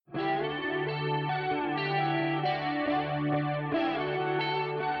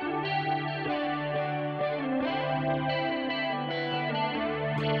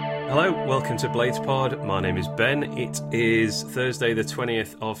Hello, welcome to Blades Pod. My name is Ben. It is Thursday the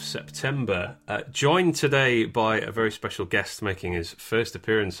 20th of September. Joined today by a very special guest making his first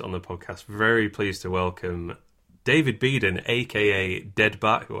appearance on the podcast. Very pleased to welcome David Beeden, aka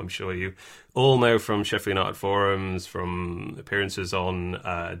Deadbat, who I'm sure you all know from Sheffield United forums, from appearances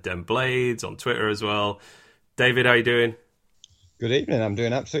on Den Blades, on Twitter as well. David, how are you doing? Good evening, I'm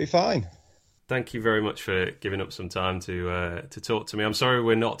doing absolutely fine. Thank you very much for giving up some time to talk to me. I'm sorry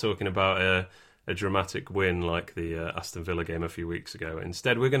we're not talking about a dramatic win like the Aston Villa game a few weeks ago.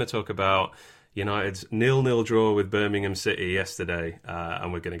 Instead, we're going to talk about United's 0-0 draw with Birmingham City yesterday,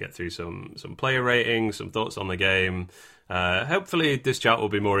 and we're going to get through some player ratings, some thoughts on the game. Hopefully this chat will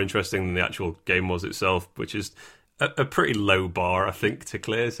be more interesting than the actual game was itself, which is a pretty low bar, I think, to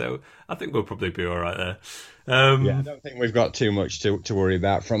clear. So I think we'll probably be all right there. Yeah, I don't think we've got too much to worry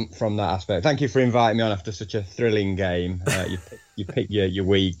about from that aspect. Thank you for inviting me on after such a thrilling game. You picked your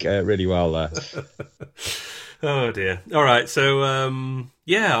week really well there. Oh dear. All right. So I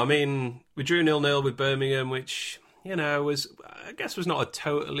mean, we drew 0-0 with Birmingham, which was not a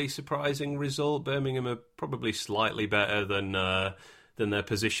totally surprising result. Birmingham are probably slightly better than their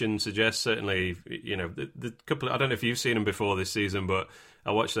position suggests. Certainly, the couple. I don't know if you've seen them before this season, but I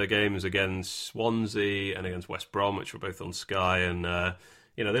watched their games against Swansea and against West Brom, which were both on Sky, and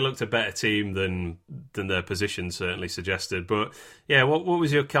they looked a better team than their position certainly suggested. But yeah, what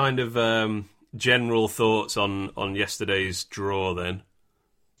was your kind of general thoughts on yesterday's draw then?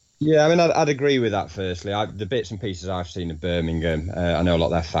 Yeah, I mean, I'd agree with that. Firstly, the bits and pieces I've seen of Birmingham, I know a lot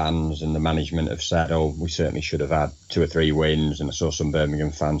of their fans and the management have said, "Oh, we certainly should have had 2 or 3 wins." And I saw some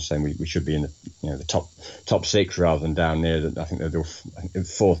Birmingham fans saying we should be in the top 6 rather than down near. I think they're the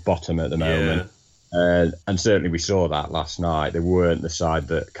 4th bottom at the moment. Yeah. And certainly we saw that last night. They weren't the side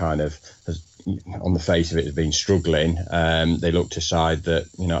that kind of has, on the face of it, has been struggling. They looked a side that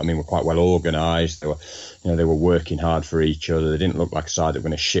were quite well organised. They were working hard for each other. They didn't look like a side that were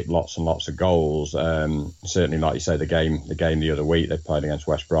going to ship lots and lots of goals. Certainly, like you say, the game the other week they played against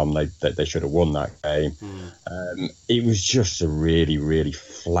West Brom, they should have won that game. It was just a really, really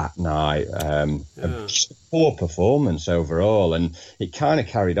flat night. Just a poor performance overall, and it kind of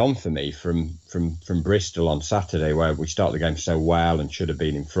carried on for me from Bristol on Saturday, where we started the game so well and should have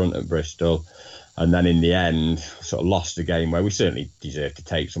been in front at Bristol, and then in the end sort of lost a game where we certainly deserved to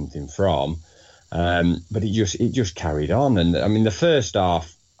take something from. But it just carried on, and I mean the first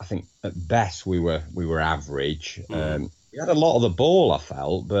half, I think at best we were average. We had a lot of the ball, I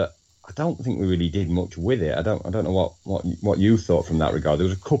felt, but I don't think we really did much with it. I don't know what you thought from that regard. There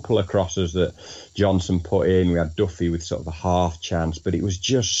was a couple of crosses that Johnson put in. We had Duffy with sort of a half chance, but it was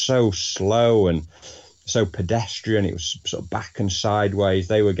just so slow and so pedestrian. It was sort of back and sideways.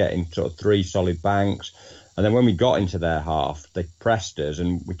 They were getting sort of 3 solid banks. And then when we got into their half, they pressed us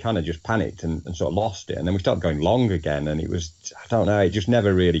and we kind of just panicked and sort of lost it. And then we started going long again. And it was, I don't know, it just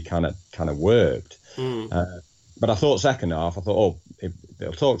never really kind of worked. But I thought second half,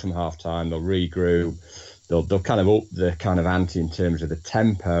 they'll talk from half time, they'll regroup, they'll kind of up the kind of ante in terms of the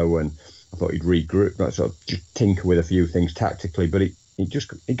tempo. And I thought he'd regroup, sort of just tinker with a few things tactically. But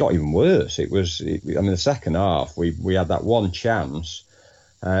it got even worse. The second half, we had that one chance.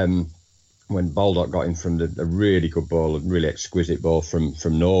 When Baldock got in from a really good ball, a really exquisite ball from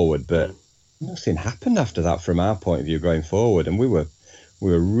Norwood, but nothing happened after that from our point of view going forward, and we were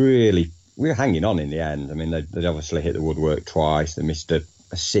hanging on in the end. I mean, they'd obviously hit the woodwork twice. They missed a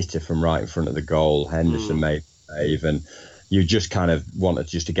sitter from right in front of the goal. Henderson made a save, and you just kind of wanted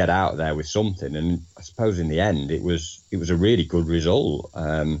just to get out of there with something. And I suppose in the end, it was a really good result.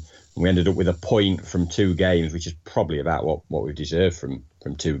 We ended up with a point from 2 games, which is probably about what we deserved from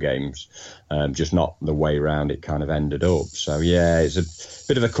 2 games, just not the way round it kind of ended up. So yeah, it's a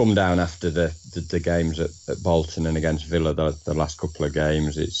bit of a come down after the games at Bolton and against Villa, the last couple of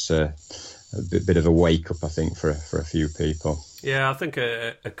games. It's a bit of a wake up, I think, for a few people. Yeah, I think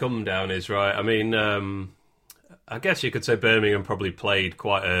a come down is right. I mean, I guess you could say Birmingham probably played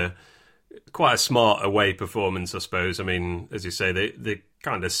quite a smart away performance, I suppose. I mean, as you say, they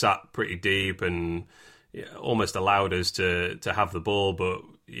kind of sat pretty deep and almost allowed us to have the ball, but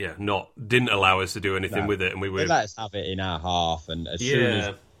didn't allow us to do anything with it. And they let us have it in our half, and as soon as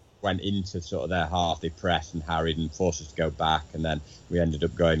we went into sort of their half, they pressed and harried and forced us to go back, and then we ended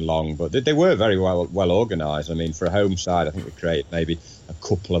up going long. But they were very well organised. I mean, for a home side, I think we created maybe a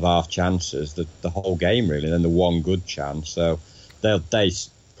couple of half chances the whole game really, and then the one good chance. So they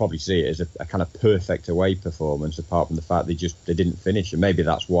probably see it as a kind of perfect away performance, apart from the fact they didn't finish, and maybe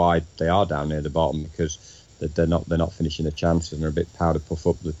that's why they are down near the bottom, because they're not finishing the chances and they're a bit powder puff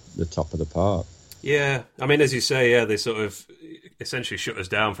up the top of the park. Yeah, I mean, as you say, they sort of essentially shut us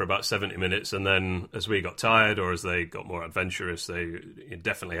down for about 70 minutes, and then as we got tired or as they got more adventurous, they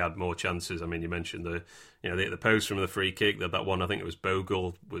definitely had more chances. I mean, you mentioned the post from the free kick, that one, I think it was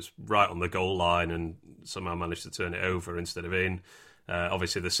Bogle, was right on the goal line and somehow managed to turn it over instead of in.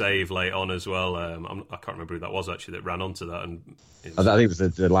 Obviously, the save late on as well. I can't remember who that was actually that ran onto that. And I think it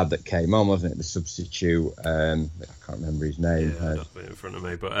was the lad that came on, wasn't it? The substitute. I can't remember his name. Yeah, not in front of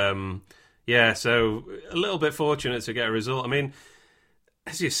me, but so a little bit fortunate to get a result. I mean,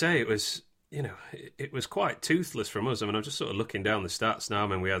 as you say, it was quite toothless from us. I mean, I'm just sort of looking down the stats now. I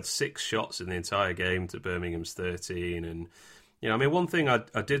mean, we had 6 shots in the entire game to Birmingham's 13, and I mean, one thing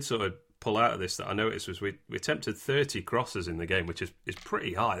I did sort of pull out of this that I noticed was we attempted 30 crosses in the game, which is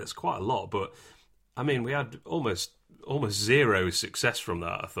pretty high. That's quite a lot, but I mean, we had almost zero success from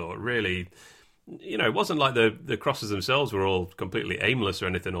that. I thought, really, it wasn't like the crosses themselves were all completely aimless or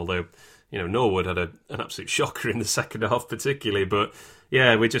anything, although Norwood had an absolute shocker in the second half particularly, but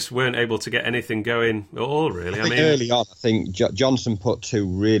yeah, we just weren't able to get anything going at all, really. I mean, early on, I think Johnson put 2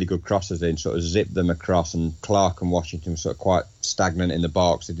 really good crosses in, sort of zipped them across, and Clark and Washington were sort of quite stagnant in the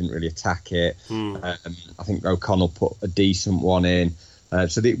box. They didn't really attack it. I think O'Connell put a decent one in.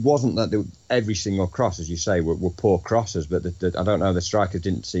 So it wasn't that every single cross, as you say, were poor crosses, but I don't know, the strikers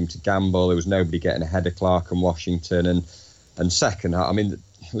didn't seem to gamble. There was nobody getting ahead of Clark and Washington. And second, I mean,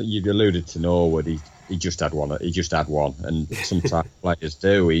 you alluded to Norwood. He just had one. He just had one, and sometimes players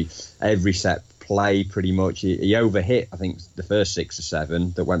do. Every set play pretty much. He overhit, I think, the first 6 or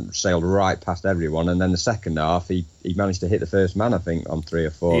 7 that sailed right past everyone, and then the second half he managed to hit the first man, I think, on 3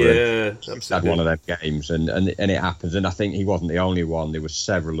 or 4. Yeah, had one of them games, and it happens. And I think he wasn't the only one. There were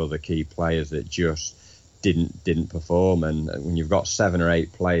several other key players that just didn't perform. And when you've got 7 or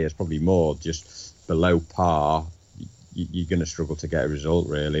 8 players, probably more, just below par, you're going to struggle to get a result,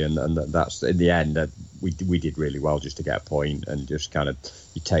 really, and that's in the end. We did really well just to get a point, and just kind of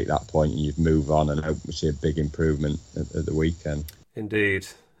you take that point and you move on, and hope we see a big improvement at the weekend. Indeed.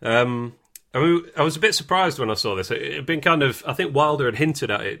 I mean, I was a bit surprised when I saw this. It had been kind of, I think Wilder had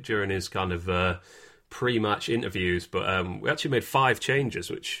hinted at it during his kind of pre-match interviews, but we actually made 5 changes,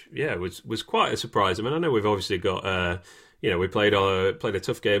 which was quite a surprise. I mean, I know we've obviously got. We played a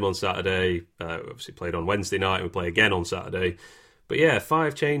tough game on Saturday. Obviously played on Wednesday night, and we play again on Saturday. But yeah,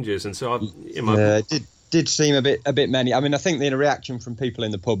 5 changes, and so it did seem a bit many. I mean, I think the reaction from people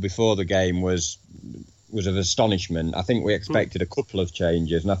in the pub before the game was of astonishment. I think we expected a couple of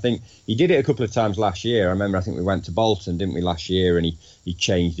changes, and I think he did it a couple of times last year. I remember, I think we went to Bolton, didn't we, last year, and he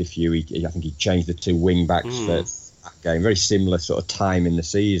changed a few. I think he changed the 2 wing backs for that game. Very similar sort of time in the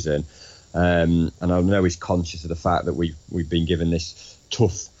season. And I know he's conscious of the fact that we've been given this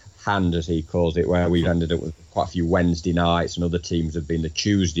tough hand, as he calls it, where we've ended up with quite a few Wednesday nights, and other teams have been the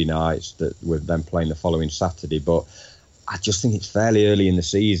Tuesday nights that we're then playing the following Saturday. But I just think it's fairly early in the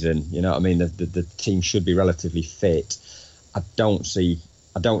season. You know what I mean? The team should be relatively fit. I don't see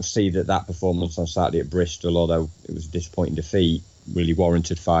that performance on Saturday at Bristol, although it was a disappointing defeat, really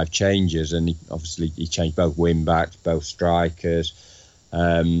warranted 5 changes. And he changed both wing backs, both strikers.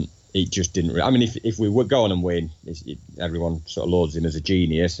 It just didn't. I mean, if we would go on and win, everyone sort of lauds him as a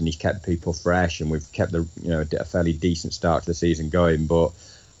genius, and he's kept people fresh, and we've kept a fairly decent start to the season going. But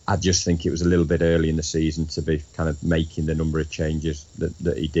I just think it was a little bit early in the season to be kind of making the number of changes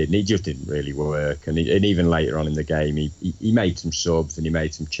that he did, and it just didn't really work. And even later on in the game, he made some subs and he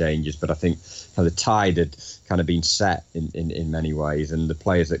made some changes, but I think kind of the tide had kind of been set in many ways, and the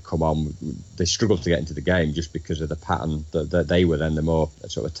players that come on, they struggled to get into the game just because of the pattern that they were then the more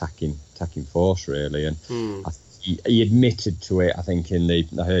sort of attacking force, really. And he admitted to it, I think,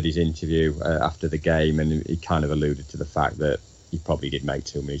 I heard his interview after the game, and he kind of alluded to the fact that he probably did make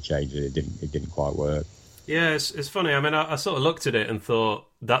too many changes. It didn't quite work. Yeah, it's funny. I mean, I sort of looked at it and thought,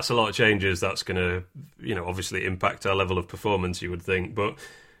 that's a lot of changes. That's going to, obviously impact our level of performance, you would think. But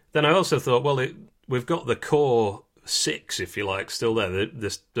then I also thought, well, we've got the core 6, if you like, still there.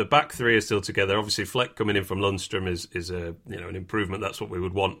 The back 3 are still together. Obviously, Fleck coming in from Lundstrom is an improvement. That's what we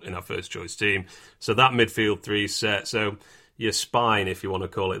would want in our first choice team. So that midfield 3 set. So your spine, if you want to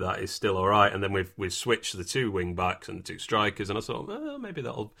call it that, is still all right. And then we've switched the 2 wing backs and the 2 strikers, and I thought, maybe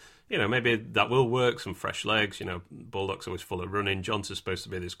maybe that will work. Some fresh legs. Baldock's always full of running. Johnson's supposed to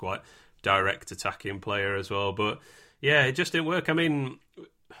be this quite direct attacking player as well, but yeah, it just didn't work. I mean,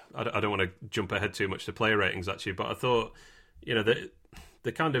 I don't want to jump ahead too much to player ratings actually, but I thought,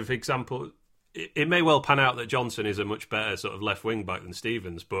 the kind of example. It may well pan out that Johnson is a much better sort of left wing back than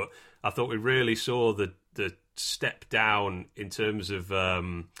Stevens, but I thought we really saw the step down in terms of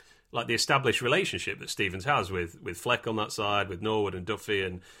like the established relationship that Stevens has with Fleck on that side, with Norwood and Duffy,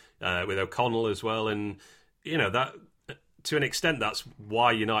 and with O'Connell as well, and that to an extent, that's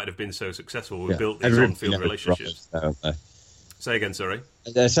why United have been so successful. We've built these Everybody on-field knows relationships. roles, don't they? Say again, sorry.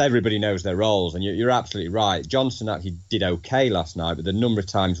 So everybody knows their roles, and you're absolutely right. Johnson actually did okay last night, but the number of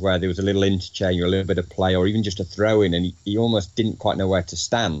times where there was a little interchange or a little bit of play or even just a throw-in, and he almost didn't quite know where to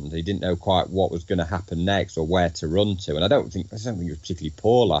stand. He didn't know quite what was going to happen next or where to run to. And I don't think he was particularly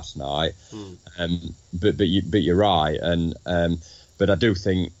poor last night. But you're right, and but I do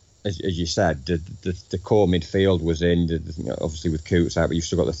think, as you said, the core midfield was in. Obviously, with Coots out, but you've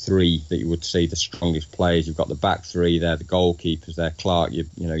still got the three that you would see the strongest players. You've got the back three there, the goalkeepers there, Clark, your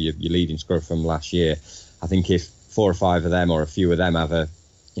leading scorer from last year. I think if 4 or 5 of them or a few of them have a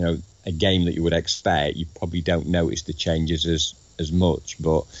game that you would expect, you probably don't notice the changes as much.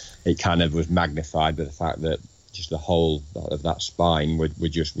 But it kind of was magnified by the fact that just the whole of that spine were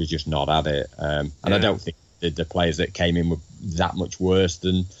just not at it. And I don't think the players that came in were that much worse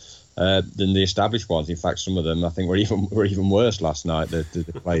than the established ones. In fact, some of them I think were even worse last night.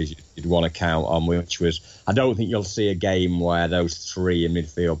 The players you'd want to count on, which was, I don't think you'll see a game where those 3 in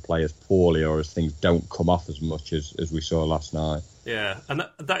midfield play as poorly or as things don't come off as much as we saw last night. Yeah, and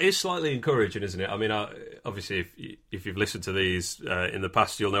that is slightly encouraging, isn't it? I mean, obviously, if you've listened to these in the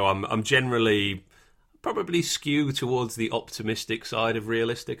past, you'll know I'm generally probably skew towards the optimistic side of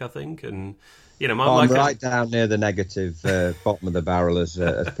realistic, I think, and. I'm right down near the negative bottom of the barrel, as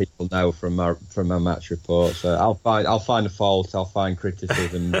people know from my match reports. So I'll find a fault, I'll find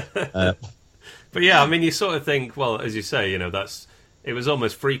criticism. But yeah, I mean, you sort of think, well, as you say, it was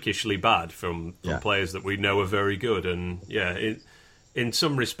almost freakishly bad from players that we know are very good, and in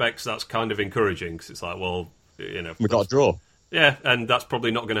some respects that's kind of encouraging because it's like, well, we got a draw. Yeah, and that's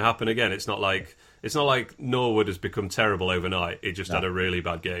probably not going to happen again. It's not like Norwood has become terrible overnight. He just had a really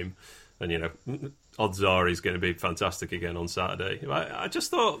bad game. And, odds are he's going to be fantastic again on Saturday. I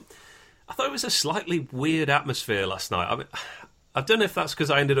thought it was a slightly weird atmosphere last night. I mean, I don't know if that's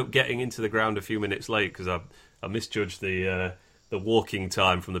because I ended up getting into the ground a few minutes late because I misjudged the walking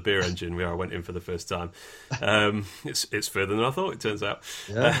time from the beer engine where I went in for the first time. It's further than I thought, it turns out.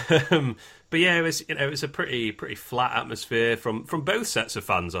 Yeah. But yeah, it was a pretty flat atmosphere from both sets of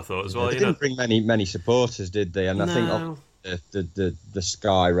fans, I thought, as well. They didn't bring many supporters, did they? And I think the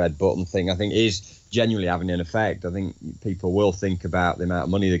Sky red button thing, I think, is genuinely having an effect. I think people will think about the amount of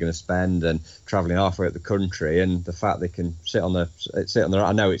money they're going to spend and travelling halfway up the country, and the fact they can sit on the.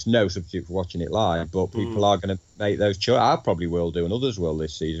 I know it's no substitute for watching it live, but people are going to make those choices. I probably will do, and others will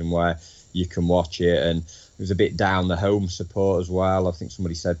this season, where you can watch it. And it was a bit down the home support as well. I think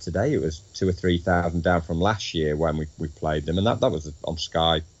somebody said today it was 2,000 or 3,000 down from last year when we played them, and that was on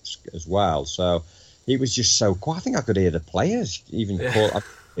Sky as well. So. It was just so quiet. I think I could hear the players even call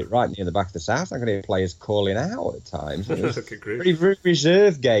it right near the back of the south. I could hear players calling out at times. It was a pretty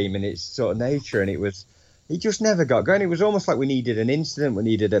reserved game in its sort of nature, and it just never got going. It was almost like we needed an incident, we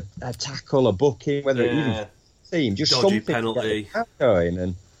needed a tackle, a booking, whether it even team, just dodgy something penalty going,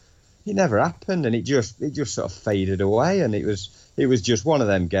 and it never happened, and it just sort of faded away, and it was just one of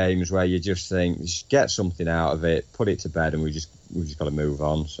them games where you just think, just get something out of it, put it to bed, and we just got to move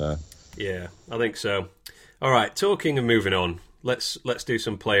on. So. Yeah, I think so. All right, talking and moving on, let's do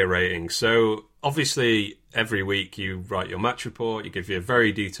some player ratings. So obviously every week you write your match report, you give your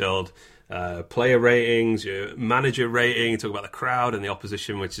very detailed player ratings, your manager rating, you talk about the crowd and the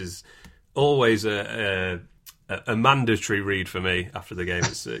opposition, which is always a mandatory read for me after the game.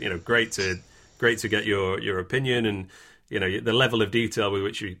 It's great to get your opinion, and the level of detail with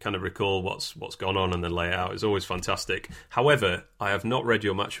which you kind of recall what's gone on and then lay it out is always fantastic. However, I have not read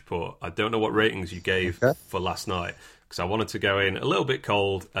your match report. I don't know what ratings you gave for last night, because I wanted to go in a little bit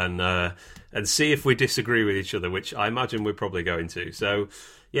cold and see if we disagree with each other, which I imagine we're probably going to. So,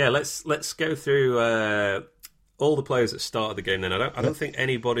 yeah, let's go through all the players that started the game. Then I don't think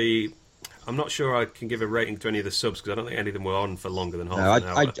anybody. I'm not sure I can give a rating to any of the subs because I don't think any of them were on for longer than half an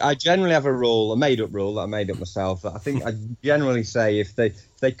hour. I generally have a made-up rule that I made up myself. That I think I generally say if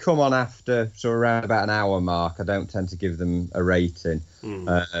they come on after around about an hour mark, I don't tend to give them a rating.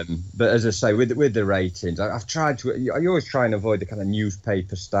 But as I say, with the ratings, I've tried to. I always try and avoid the kind of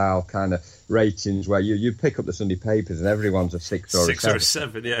newspaper style kind of ratings where you pick up the Sunday papers and everyone's a 6 or a 7. 6 or a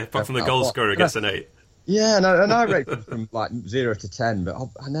 7, yeah. Apart from the goal scorer gets an 8. Yeah, and I rate them from like 0 to 10, but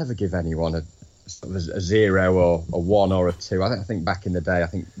I never give anyone a 0 or a 1 or a 2. I think back in the day, I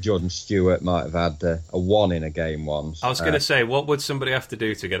think Jordan Stewart might have had a 1 in a game once. I was going to say, what would somebody have to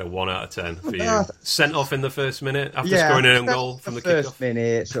do to get a 1 out of 10 for you? Sent off in the first minute after scoring an own goal from the first kickoff?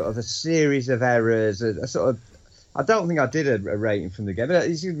 Minute, sort of a series of errors, a sort of I don't think I did a rating from the game. But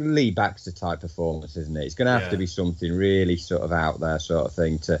it's a Lee Baxter type performance, isn't it? It's going to have to be something really sort of out there sort of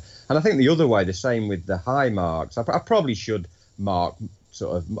thing. And I think the other way, the same with the high marks. I probably should mark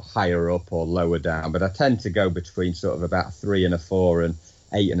sort of higher up or lower down, but I tend to go between sort of about 3 and a 4 and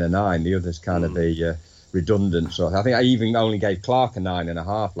 8 and a 9. The others kind of be redundant. So I think I even only gave Clark a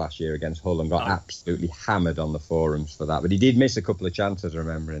 9.5 last year against Hull and got absolutely hammered on the forums for that. But he did miss a couple of chances, I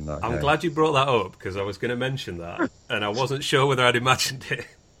remember, in that I'm game. glad you brought that up, because I was going to mention that, and I wasn't sure whether I'd imagined it.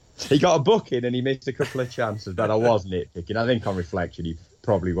 He got a booking and he missed a couple of chances, but I was nitpicking. I think on reflection, he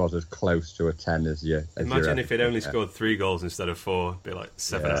probably was as close to a 10 as you. Imagine if he'd only scored 3 goals instead of 4, it'd be like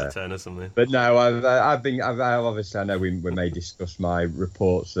 7 out of 10 or something. But no, I've obviously, I know we may discuss my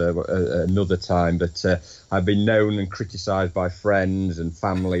reports another time, but I've been known and criticised by friends and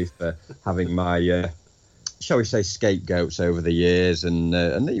family for having my, shall we say, scapegoats over the years, and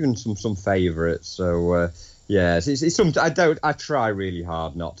even some favourites. So. Yes, it's something I try really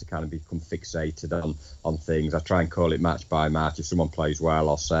hard not to kind of become fixated on things. I try and call it match by match. If someone plays well,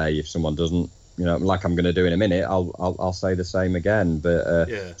 I'll say. If someone doesn't, like I'm going to do in a minute, I'll say the same again. But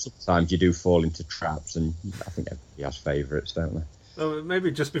sometimes you do fall into traps, and I think everybody has favourites, don't they? Well, maybe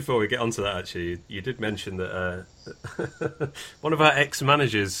just before we get onto that, actually, you did mention that one of our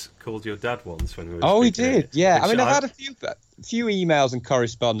ex-managers called your dad once when we were Oh, he did, yeah. I mean, I've had a few emails and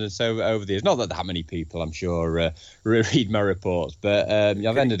correspondence over the years. Not that many people, I'm sure, read my reports, but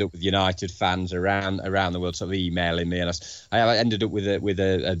I've ended up with United fans around the world sort of emailing me, and I ended up with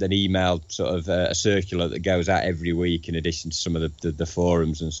an email sort of a circular that goes out every week in addition to some of the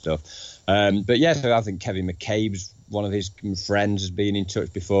forums and stuff. But yeah, so I think Kevin McCabe's one of his friends has been in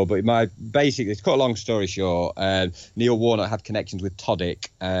touch before, but basically, to cut a long story short, Neil Warnock had connections with Toddick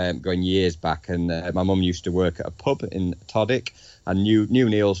going years back, and my mum used to work at a pub in Toddick and knew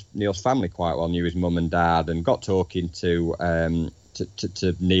Neil's family quite well, knew his mum and dad, and got talking to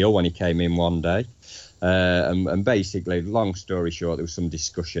Neil when he came in one day. And basically, long story short, there was some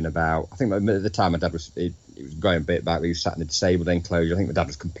discussion about, I think at the time my dad was going a bit back, he was sat in a disabled enclosure. I think my dad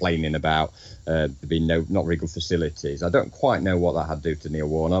was complaining about there being not very good facilities. I don't quite know what that had to do to Neil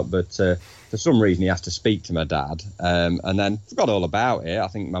Warnock, but for some reason he has to speak to my dad, and then forgot all about it. I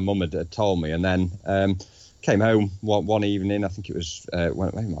think my mum had told me, and then came home one evening. I think it was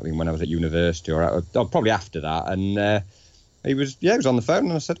when I was at university, or probably after that, and he was on the phone,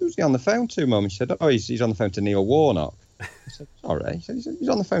 and I said, "Who's he on the phone to, Mum?" He said, "Oh, he's on the phone to Neil Warnock." I said, "Sorry." He said, "He's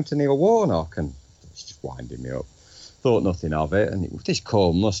on the phone to Neil Warnock," and he's just winding me up. Thought nothing of it, and this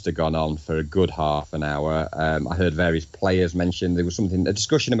call must have gone on for a good half an hour. I heard various players mention there was a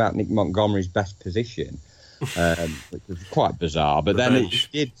discussion about Nick Montgomery's best position, which was quite bizarre. But then he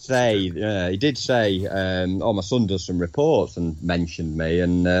did say, "Oh, my son does some reports," and mentioned me,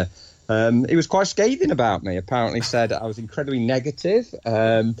 and he was quite scathing about me. Apparently said I was incredibly negative,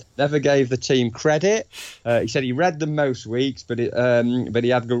 never gave the team credit. He said he read them most weeks, but he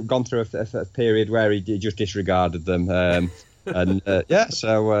had gone through a period where he just disregarded them.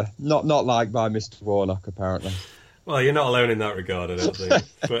 So not liked by Mr. Warnock, apparently. Well, you're not alone in that regard, I don't think.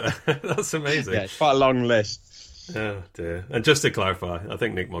 But that's amazing. Yeah, it's quite a long list. Oh, dear. And just to clarify, I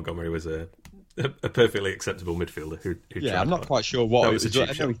think Nick Montgomery was a perfectly acceptable midfielder who I'm not quite sure what it was. I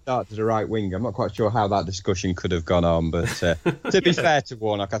know he started as a right winger. I'm not quite sure how that discussion could have gone on, but to be fair to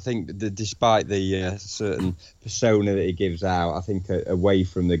Warnock, I think despite the certain persona that he gives out, I think away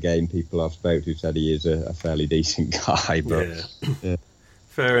from the game, people I've spoken to said he is a fairly decent guy. But yeah.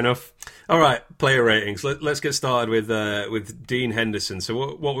 Fair enough. All right, player ratings. Let's get started with Dean Henderson.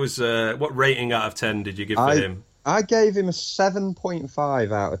 So what rating out of 10 did you give for him? I gave him a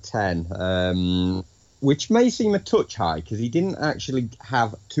 7.5 out of 10, which may seem a touch high because he didn't actually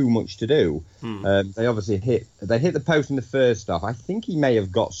have too much to do. They obviously hit the post in the first half. I think he may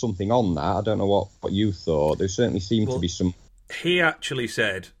have got something on that. I don't know what you thought. There certainly seemed to be some. He actually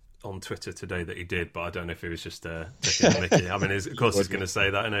said on Twitter today that he did, but I don't know if he was just taking the mickey. I mean, of course he's going to say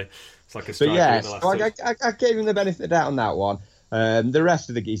that, isn't he? It's like a striker. But yes, I gave him the benefit of the doubt on that one. The rest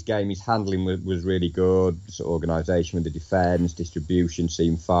of his game, his handling was really good. Organisation with the defence, distribution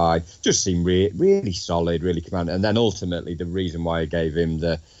seemed fine. Just seemed really solid, really commanding. And then ultimately, the reason why I gave him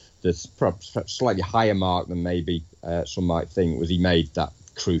the slightly higher mark than maybe some might think was he made that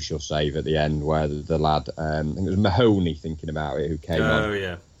crucial save at the end where the lad, I think it was Mahoney thinking about it, who came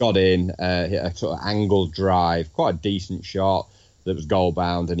on, got in, hit a sort of angled drive, quite a decent shot that was goal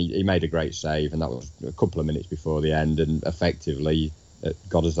bound, and he made a great save, and that was a couple of minutes before the end, and effectively it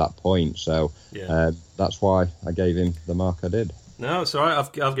got us that point. So that's why I gave him the mark I did. No, it's all right.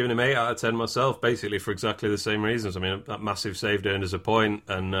 I've given him 8 out of 10 myself, basically for exactly the same reasons. I mean, that massive save earned us a point,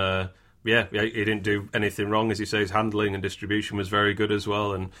 and yeah, he didn't do anything wrong. As you say, his handling and distribution was very good as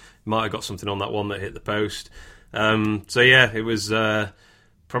well, and might have got something on that one that hit the post. So yeah, it was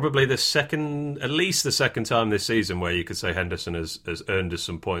probably at least the second time this season where you could say Henderson has earned us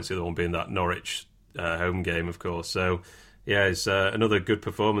some points. The other one being that Norwich home game, of course. So yeah, it's another good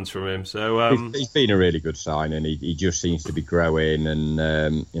performance from him. So he's been a really good signing. He just seems to be growing,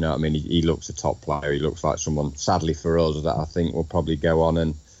 and you know what I mean. He looks a top player. He looks like someone, sadly for us, that I think will probably go on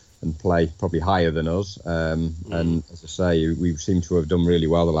and play probably higher than us. And as I say, we seem to have done really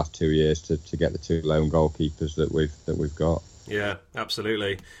well the last 2 years to get the two lone goalkeepers that we've got. Yeah,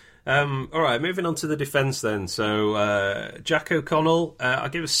 absolutely. All right, moving on to the defence then. So Jack O'Connell, I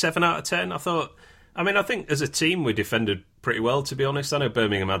give a 7 out of 10. I think as a team we defended pretty well, to be honest. I know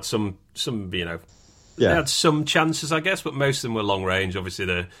Birmingham had some they had some chances, I guess, but most of them were long range. Obviously,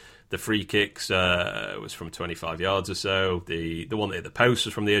 the free kicks was from 25 yards or so. The one that hit the post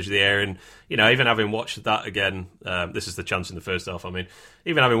was from the edge of the area. And, even having watched that again, this is the chance in the first half,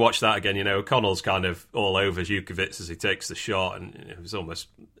 even having watched that again, O'Connell's kind of all over Jukovic as he takes the shot, and it was almost,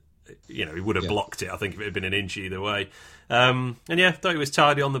 he would have blocked it, I think, if it had been an inch either way. And yeah, thought he was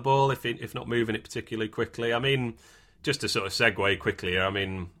tidy on the ball, if not moving it particularly quickly. Just to sort of segue quickly here,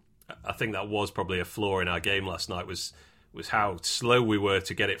 I think that was probably a flaw in our game last night, was how slow we were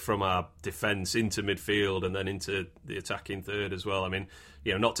to get it from our defence into midfield and then into the attacking third as well.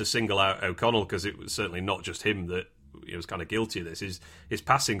 Not to single out O'Connell, because it was certainly not just him that was kind of guilty of this. His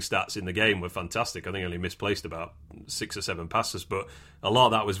passing stats in the game were fantastic. I think he only misplaced about 6 or 7 passes, but a lot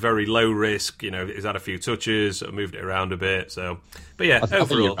of that was very low risk. He's had a few touches, sort of moved it around a bit. So, but yeah, overall, I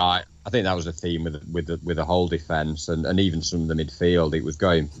think you're right. I think that was a theme with the whole defence and even some of the midfield. It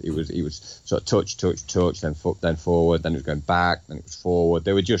was sort of touch, then forward, then it was going back, then it was forward.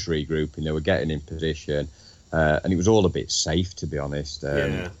 They were just regrouping. They were getting in position, and it was all a bit safe, to be honest.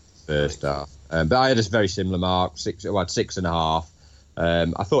 First half. But I had a very similar mark, 6.5.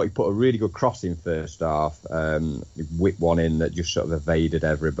 I thought he put a really good cross in first half. He whipped one in that just sort of evaded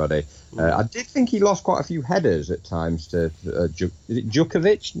everybody. I did think he lost quite a few headers at times to is it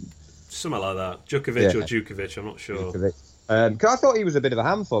Jukovic? Something like that. Jukovic or Jukovic, I'm not sure. Because I thought he was a bit of a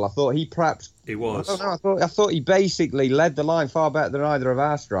handful. I thought he perhaps... He was. I don't know. I thought he basically led the line far better than either of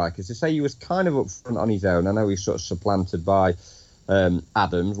our strikers. To say he was kind of up front on his own. I know he's sort of supplanted by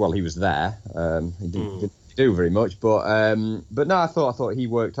Adams. Well, he was there. He didn't do very much, but no, I thought he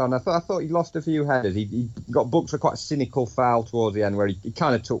worked on. I thought he lost a few headers. He got booked for quite a cynical foul towards the end where he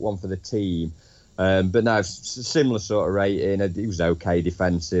kind of took one for the team. But no, similar sort of rating. He was okay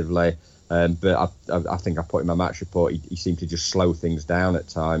defensively, but I think I put in my match report. He seemed to just slow things down at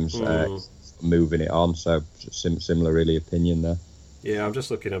times, moving it on. So similar, really, opinion there. Yeah, I'm just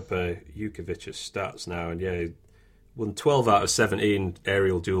looking up Jukovic's stats now, and yeah, he won 12 out of 17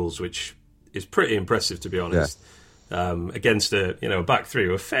 aerial duels, which is pretty impressive, to be honest. Yeah. Against a back three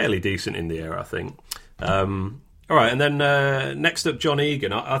who were fairly decent in the air, I think. All right, and then next up, John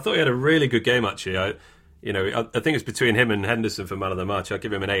Egan. I thought he had a really good game, actually. I think it's between him and Henderson for man of the match. I'll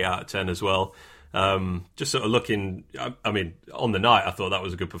give him an 8 out of 10 as well. Just sort of looking, on the night, I thought that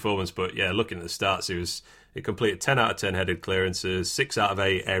was a good performance. But yeah, looking at the stats, he completed 10 out of 10 headed clearances, 6 out of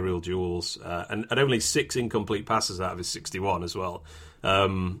 8 aerial duels, and only 6 incomplete passes out of his 61 as well.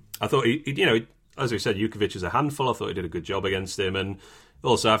 I thought he, as we said, Jukovic is a handful. I thought he did a good job against him, and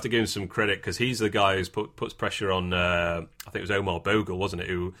also I have to give him some credit because he's the guy who's puts pressure on. I think it was Omar Bogle, wasn't it,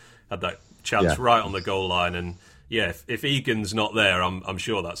 who had that chance right on the goal line, and yeah, if Egan's not there, I'm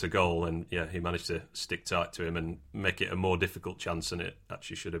sure that's a goal, and yeah, he managed to stick tight to him and make it a more difficult chance than it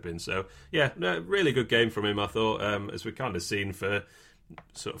actually should have been. So yeah, really good game from him, I thought, as we've kind of seen for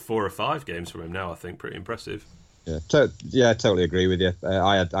sort of 4 or 5 games from him now. I think pretty impressive. Yeah, totally agree with you.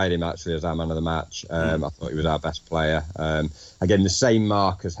 I had him actually as our man of the match. I thought he was our best player. Again, the same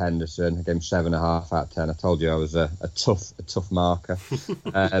mark as Henderson. I gave him 7.5 out of 10. I told you I was a tough marker.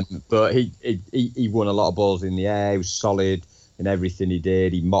 But he won a lot of balls in the air. He was solid in everything he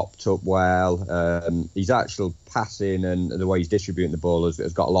did. He mopped up well. His actual passing and the way he's distributing the ball has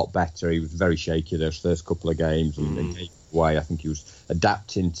got a lot better. He was very shaky those first couple of games and gave away. I think he was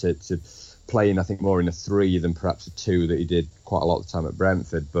adapting to playing, I think, more in a 3 than perhaps a 2 that he did quite a lot of the time at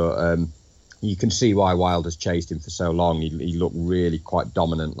Brentford. But you can see why Wilde has chased him for so long. He looked really quite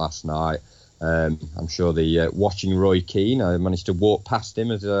dominant last night. I'm sure watching Roy Keane, I managed to walk past him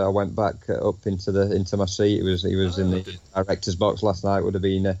as I went back up into my seat. He was in the director's box last night. Would have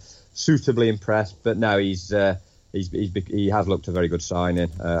been suitably impressed. But no, he has looked a very good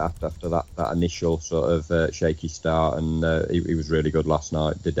signing after that initial sort of shaky start, and he was really good last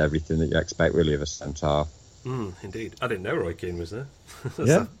night. Did everything that you expect really of a centre half. Indeed. I didn't know Roy Keane was there.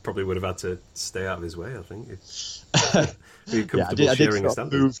 Yeah. I probably would have had to stay out of his way, I think. Be Yeah, comfortable I did sharing a sort of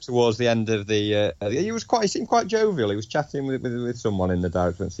stand. move towards the end of the. He seemed quite jovial. He was chatting with someone in the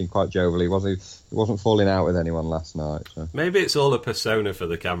direction. It seemed quite jovial. He wasn't falling out with anyone last night. So. Maybe it's all a persona for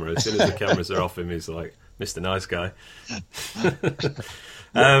the camera. As soon as the cameras are off him, he's like Mr. Nice Guy.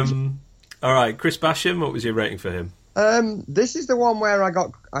 All right, Chris Basham, what was your rating for him? This is the one where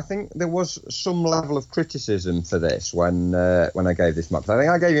I think there was some level of criticism for this when I gave this mark. I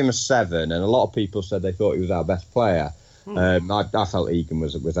think I gave him a 7, and a lot of people said they thought he was our best player. I felt Egan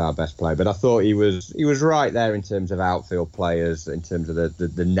was our best player, but I thought he was right there in terms of outfield players, in terms of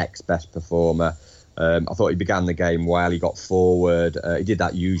the next best performer. I thought he began the game well. He got forward. He did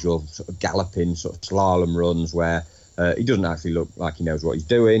that usual sort of galloping sort of slalom runs where he doesn't actually look like he knows what he's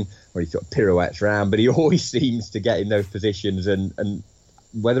doing, where he sort of pirouettes around, but he always seems to get in those positions, and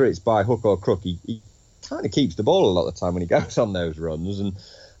whether it's by hook or crook, he kind of keeps the ball a lot of the time when he goes on those runs. And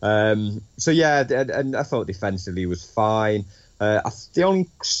and I thought defensively he was fine. The only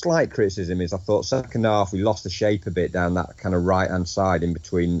slight criticism is I thought second half we lost the shape a bit down that kind of right-hand side in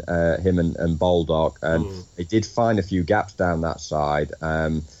between him and Baldock, and he did find a few gaps down that side.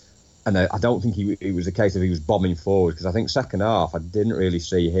 And I don't think it was a case of he was bombing forward, because I think second half I didn't really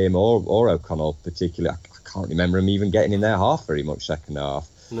see him or O'Connell particularly. I can't remember him even getting in their half very much second half.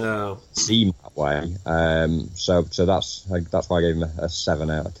 No, it seemed that way. So that's why I gave him a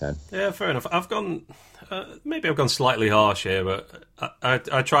 7 out of 10. Yeah, fair enough. I've gone slightly harsh here, but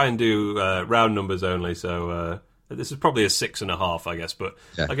I try and do round numbers only. So this is probably a 6.5, I guess. But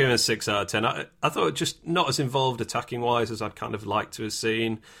yeah. I gave him a 6 out of 10. I thought just not as involved attacking wise as I'd kind of like to have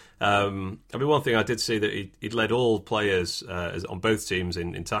seen. One thing I did see that he'd led all players on both teams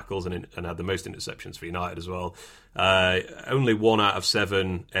in tackles and had the most interceptions for United as well. Only 1 out of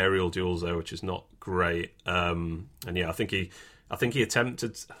 7 aerial duels though, which is not great. And yeah, I think he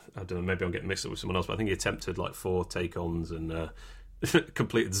attempted. I don't know. Maybe I'm getting mixed up with someone else, but I think he attempted like 4 take-ons and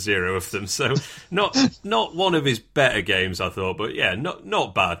completed 0 of them. So not one of his better games, I thought. But yeah,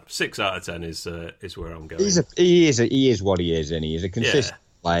 not bad. 6 out of 10 is where I'm going. He is what he is, and he is a consistent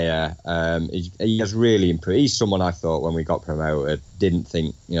player. He has really improved. He's someone I thought when we got promoted didn't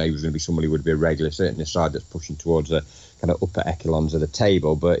think he was going to be someone who would be a regular, certainly a side that's pushing towards the kind of upper echelons of the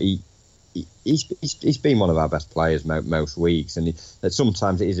table. But he's been one of our best players most weeks, and that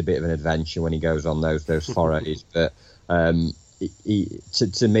sometimes it is a bit of an adventure when he goes on those forays. But to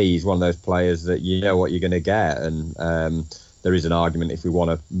me, he's one of those players that you know what you're going to get, and there is an argument if we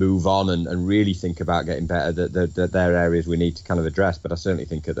want to move on and really think about getting better that there are areas we need to kind of address. But I certainly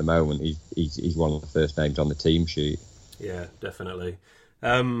think at the moment he's one of the first names on the team sheet. Yeah, definitely.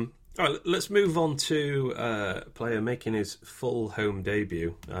 All right, let's move on to a player making his full home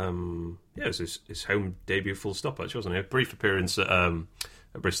debut. It was his home debut full stop, actually, wasn't it? A brief appearance at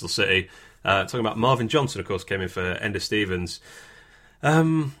Bristol City. Talking about Marvin Johnson, of course, came in for Enda Stevens.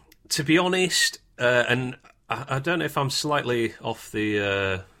 To be honest, and I don't know if I'm slightly off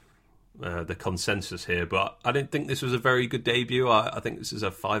the consensus here, but I didn't think this was a very good debut. I think this is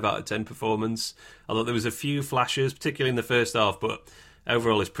a 5 out of 10 performance. I thought there was a few flashes, particularly in the first half, but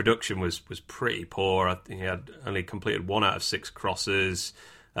overall his production was pretty poor. I think he had only completed 1 out of 6 crosses.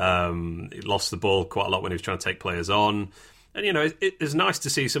 He lost the ball quite a lot when he was trying to take players on. And, it's nice to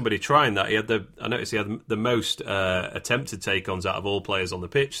see somebody trying that. I noticed he had the most attempted take-ons out of all players on the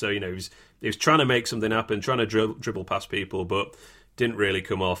pitch. So, he was trying to make something happen, trying to dribble past people, but didn't really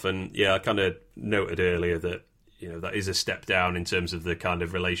come off. And, yeah, I kind of noted earlier that, that is a step down in terms of the kind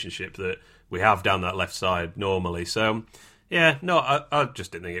of relationship that we have down that left side normally. So, yeah, no, I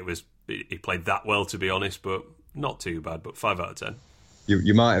just didn't think he played that well, to be honest, but not too bad, but 5 out of 10.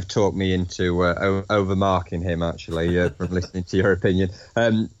 You might have talked me into overmarking him, actually, from listening to your opinion.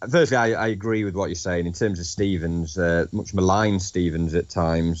 Firstly, I agree with what you're saying. In terms of Stevens, much maligned Stevens at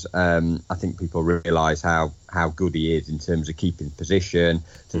times, I think people realise how good he is in terms of keeping position,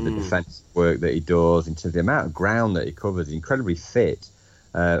 to the defensive work that he does, into the amount of ground that he covers. He's incredibly fit.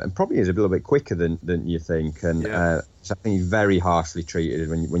 And probably is a little bit quicker than you think. And so I think he's very harshly treated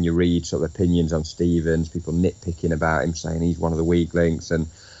when you read sort of opinions on Stevens, people nitpicking about him, saying he's one of the weak links. And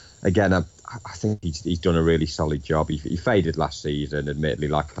again, I think he's done a really solid job. He faded last season, admittedly,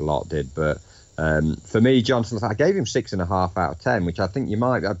 like a lot did. But for me, Johnson, I gave him 6.5 out of 10, which I think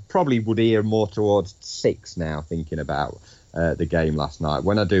I probably would ear more towards 6 now, thinking about the game last night.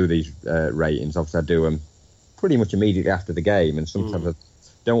 When I do these ratings, obviously I do them pretty much immediately after the game, and sometimes I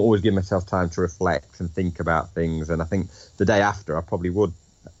don't always give myself time to reflect and think about things. And I think the day after, I probably would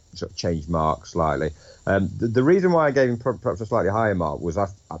sort of change mark slightly. The reason why I gave him perhaps a slightly higher mark was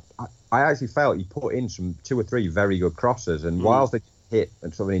I actually felt he put in some 2 or 3 very good crosses, and whilst they hit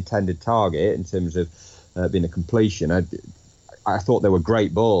sort of an intended target in terms of being a completion, I thought they were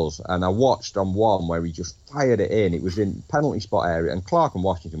great balls. And I watched on one where he just fired it in. It was in penalty spot area, and Clark and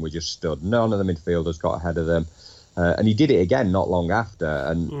Washington were just stood. None of the midfielders got ahead of them, and he did it again not long after.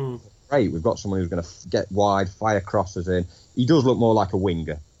 And great, we've got someone who's going to get wide, fire crosses in. He does look more like a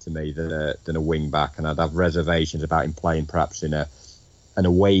winger to me than a wing back, and I'd have reservations about him playing perhaps in an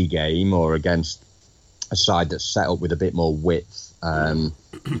away game or against a side that's set up with a bit more width.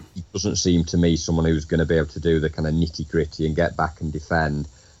 He doesn't seem to me someone who's going to be able to do the kind of nitty gritty and get back and defend.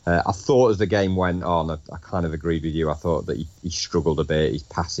 I thought as the game went on, I kind of agreed with you. I thought that he struggled a bit. His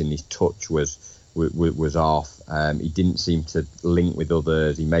passing, his touch was off. He didn't seem to link with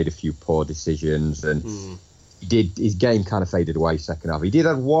others. He made a few poor decisions, and his game kind of faded away second half. He did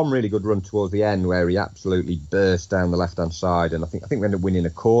have one really good run towards the end where he absolutely burst down the left hand side, and I think we ended up winning a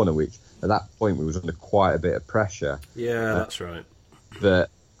corner, which at that point we was under quite a bit of pressure. Yeah, that's right.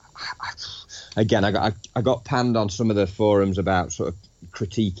 But again, I got panned on some of the forums about sort of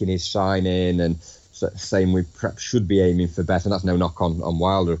critiquing his signing and saying we perhaps should be aiming for better. And that's no knock on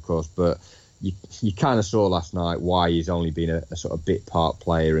Wilder, of course, but you kind of saw last night why he's only been a sort of bit part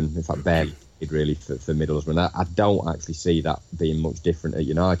player, and in fact barely really for Middlesbrough. I don't actually see that being much different at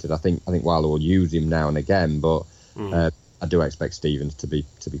United. I think Wilder will use him now and again, but I do expect Stevens to be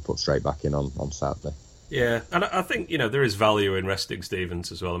put straight back in on Saturday. Yeah, and I think, there is value in resting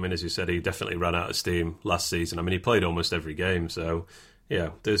Stevens as well. I mean, as you said, he definitely ran out of steam last season. I mean, he played almost every game, so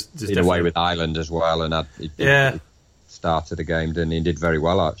yeah, there's definitely... away with Ireland as well, and he started a game, didn't he? He did very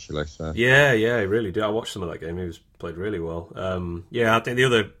well, actually. So yeah, he really did. I watched some of that game. He played really well. I think the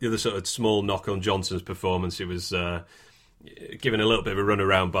other sort of small knock on Johnson's performance, he was given a little bit of a run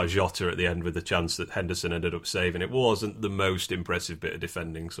around by Jota at the end with the chance that Henderson ended up saving. It wasn't the most impressive bit of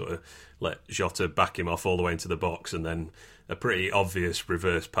defending, sort of let Jota back him off all the way into the box, and then a pretty obvious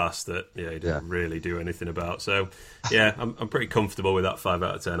reverse pass that he didn't really do anything about. So yeah, I'm pretty comfortable with that 5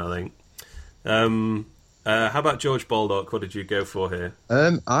 out of 10, I think. How about George Baldock? What did you go for here?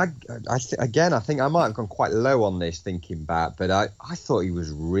 I think I might have gone quite low on this thinking back, but I thought he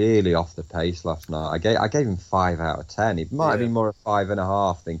was really off the pace last night. I gave him 5 out of 10. It might have been more a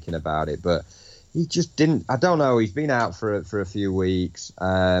 5.5 thinking about it, but he just didn't. I don't know. He's been out for a few weeks,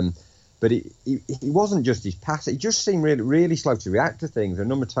 but he wasn't just his pass. He just seemed really, really slow to react to things. There were a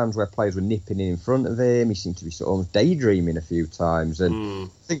number of times where players were nipping in front of him. He seemed to be sort of almost daydreaming a few times. And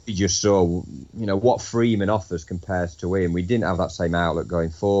I think we just saw, what Freeman offers compares to him. We didn't have that same outlook going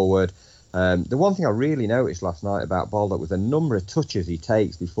forward. The one thing I really noticed last night about Baldock was the number of touches he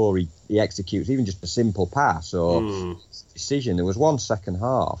takes before he executes even just a simple pass or decision. There was one second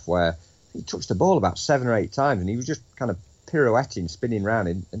half where he touched the ball about 7 or 8 times, and he was just kind of pirouetting, spinning around,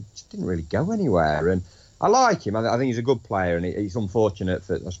 and just didn't really go anywhere. And I like him. I think he's a good player, and it's unfortunate,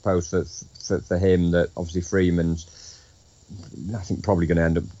 I suppose, for him that obviously Freeman's, I think, probably going to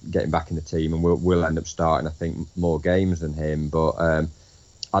end up getting back in the team, and will end up starting, I think, more games than him. But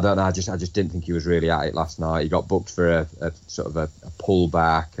I don't know. I just didn't think he was really at it last night. He got booked for a sort of a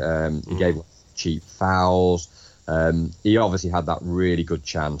pullback. He gave cheap fouls. He obviously had that really good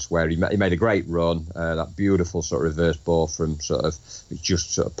chance where he made a great run, that beautiful sort of reverse ball from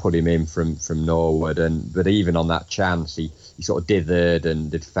just put him in from Norwood, but even on that chance he sort of dithered,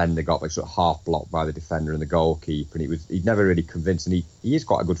 and the defender got sort of half blocked by the defender and the goalkeeper, and he'd never really convinced, and he is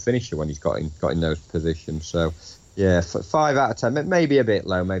quite a good finisher when he's got in those positions. So yeah, 5 out of 10, maybe a bit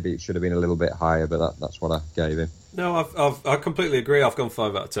low, maybe it should have been a little bit higher, but that's what I gave him. No, I completely agree. I've gone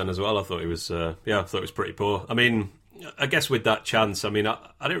 5 out of 10 as well. I thought he was, I thought it was pretty poor. I mean, I guess with that chance, I mean, I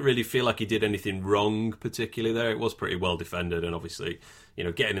didn't really feel like he did anything wrong particularly there. It was pretty well defended, and obviously,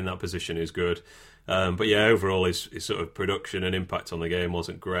 getting in that position is good. But yeah, overall, his sort of production and impact on the game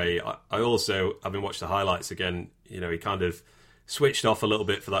wasn't great. I also, having watched the highlights again, he kind of switched off a little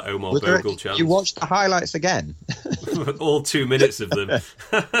bit for that Omar Bogle chance. You watched the highlights again? All 2 minutes of them.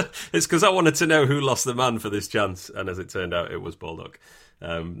 It's because I wanted to know who lost the man for this chance, and as it turned out, it was Baldock.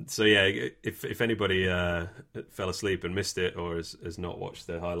 So yeah, if anybody fell asleep and missed it, or has not watched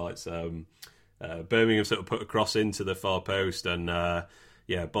the highlights, Birmingham sort of put a cross into the far post, and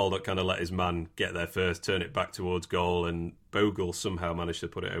Baldock kind of let his man get there first, turn it back towards goal, and Bogle somehow managed to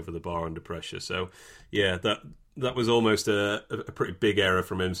put it over the bar under pressure. So yeah, that was almost a pretty big error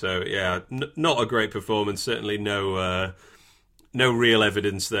from him. So yeah, not a great performance. Certainly no real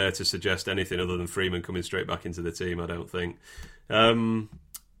evidence there to suggest anything other than Freeman coming straight back into the team, I don't think.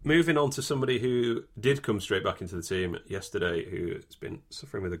 Moving on to somebody who did come straight back into the team yesterday, who has been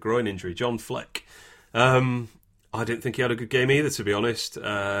suffering with a groin injury, John Fleck. I didn't think he had a good game either, to be honest.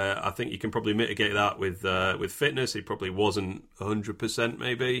 I think you can probably mitigate that with fitness. He probably wasn't 100%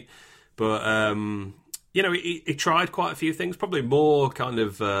 maybe, but he tried quite a few things. Probably more kind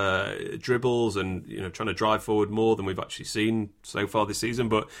of dribbles and trying to drive forward more than we've actually seen so far this season.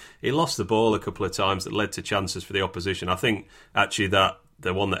 But he lost the ball a couple of times that led to chances for the opposition. I think actually that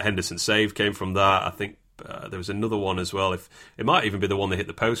the one that Henderson saved came from that. I think. There was another one as well. If it might even be the one that hit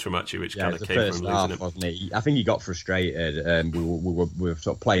the post from actually, which kind of came from losing it. Wasn't it? I think he got frustrated. We were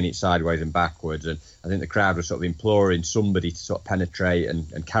sort of playing it sideways and backwards, and I think the crowd was sort of imploring somebody to sort of penetrate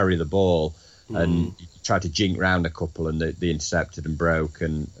and carry the ball. And he tried to jink round a couple, and they intercepted and broke.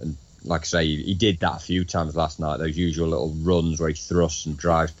 And like I say, he did that a few times last night. Those usual little runs where he thrusts and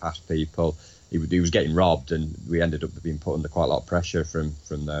drives past people. He was getting robbed, and we ended up being put under quite a lot of pressure from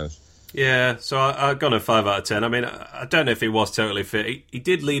those. Yeah, so I've gone a 5 out of 10. I mean, I don't know if he was totally fit. He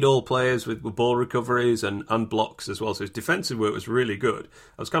did lead all players with ball recoveries and blocks as well, so his defensive work was really good.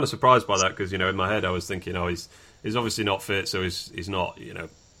 I was kind of surprised by that because, in my head I was thinking, he's obviously not fit, so he's not,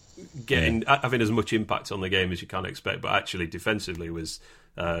 having as much impact on the game as you can expect. But actually, defensively was,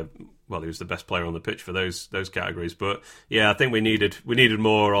 he was the best player on the pitch for those categories. But yeah, I think we needed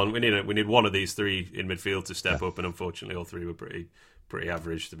more on. We need one of these three in midfield to step up, and unfortunately, all three were pretty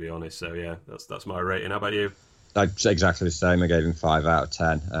average, to be honest. So yeah, that's my rating. How about you? Exactly the same. I gave him 5 out of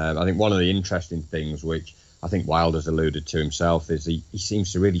 10. I think one of the interesting things, which I think Wilder's alluded to himself, is he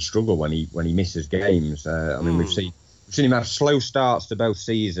seems to really struggle when he misses games. We've seen him have slow starts to both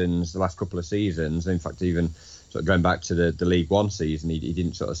seasons, the last couple of seasons. In fact, even sort of going back to the League One season, he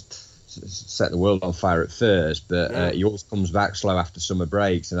didn't sort of set the world on fire at first, but he always comes back slow after summer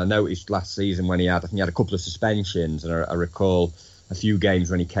breaks. And I noticed last season when he had a couple of suspensions, and I recall a few games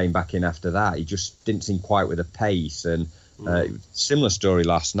when he came back in after that, he just didn't seem quite with the pace. And similar story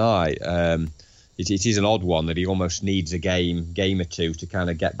last night. It is an odd one that he almost needs a game or two to kind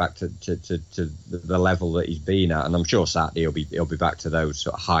of get back to the level that he's been at. And I'm sure Saturday he'll be back to those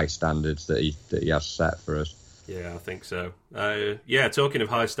sort of high standards that he has set for us. Yeah, I think so. Talking of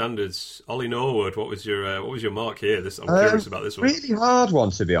high standards, Ollie Norwood, what was your mark here? I'm curious about this one. Really hard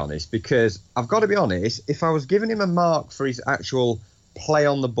one, to be honest, because I've got to be honest, if I was giving him a mark for his actual play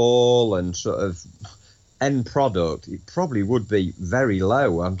on the ball and sort of end product, it probably would be very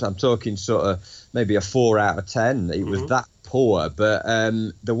low. I'm talking sort of maybe a 4 out of 10. It was that poor. But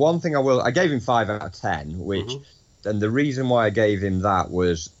the one thing I gave him 5 out of 10, which, and the reason why I gave him that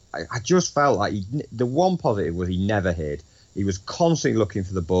was I just felt like the one positive was he never hid. He was constantly looking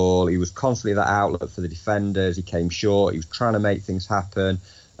for the ball. He was constantly that outlet for the defenders. He came short. He was trying to make things happen.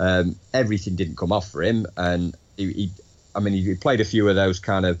 Everything didn't come off for him. And he played a few of those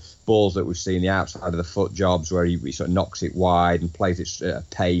kind of balls that we've seen, the outside of the foot jobs, where he sort of knocks it wide and plays it at a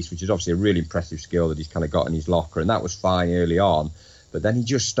pace, which is obviously a really impressive skill that he's kind of got in his locker. And that was fine early on. But then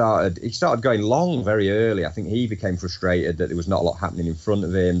he started going long very early. I think he became frustrated that there was not a lot happening in front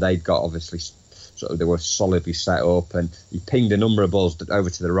of him. They'd got obviously they were solidly set up, and he pinged a number of balls over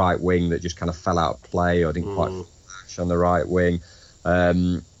to the right wing that just kind of fell out of play or didn't quite flash on the right wing.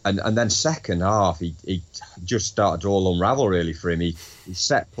 And then second half, he just started to all unravel really for him. His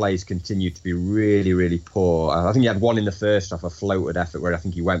set plays continued to be really, really poor. I think he had one in the first half, a floated effort where I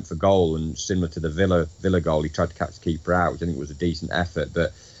think he went for goal, and similar to the Villa goal, he tried to catch the keeper out, which I think was a decent effort.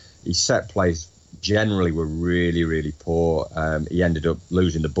 But his set plays generally were really, really poor. He ended up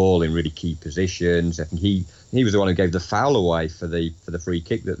losing the ball in really key positions. I think he was the one who gave the foul away for the free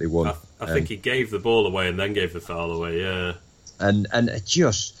kick that they won. I think he gave the ball away and then gave the foul away. Yeah. And I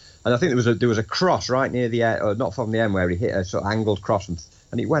think there was a cross right near the end, or not from the end, where he hit a sort of angled cross,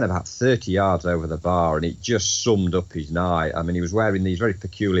 and it went about 30 yards over the bar, and it just summed up his night. I mean, he was wearing these very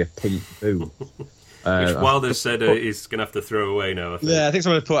peculiar pink boots. Which Wilder said he's going to have to throw away now, I think. Yeah, I think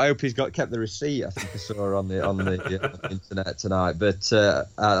someone put, I hope he's kept the receipt. I think I saw on the internet tonight. But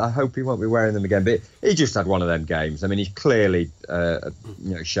I hope he won't be wearing them again. But he just had one of them games. I mean, he's clearly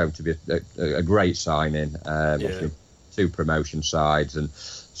shown to be a great signing. Two promotion sides, and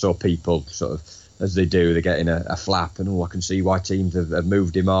saw people sort of, as they do, they're getting a flap, and I can see why teams have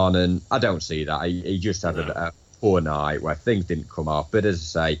moved him on, and I don't see that. He just had a poor night where things didn't come off. But as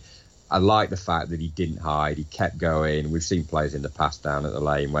I say, I like the fact that he didn't hide. He kept going. We've seen players in the past down at the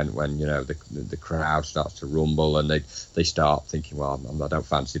lane when the crowd starts to rumble and they start thinking, well, I don't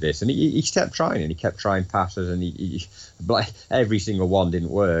fancy this. And he kept trying, and he kept trying passes, and every single one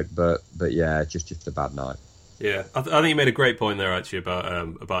didn't work. But yeah, just a bad night. Yeah, I think you made a great point there actually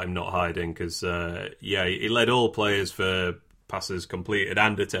about him not hiding, because he led all players for passes completed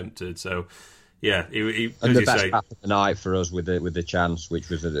and attempted. So yeah, he and the best pass of the night for us with the chance, which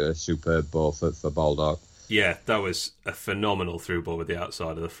was a superb ball for Baldock. Yeah, that was a phenomenal through ball with the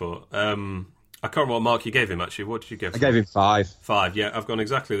outside of the foot. I can't remember what mark you gave him, actually. What did you give him? I gave him 5. 5, yeah. I've gone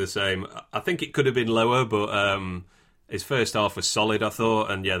exactly the same. I think it could have been lower, but his first half was solid, I thought.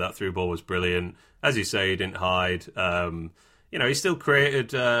 And, yeah, that through ball was brilliant. As you say, he didn't hide. He still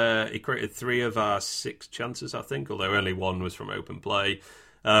created 3 of our 6 chances, I think, although only 1 was from open play.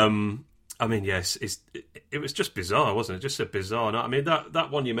 Yes, it was just bizarre, wasn't it? Just a bizarre night. I mean,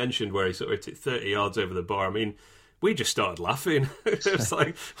 that one you mentioned where he sort of hit it 30 yards over the bar, I mean, we just started laughing. It was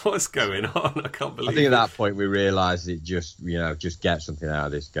like, what's going on? I can't believe it. I think at that point we realised it just get something out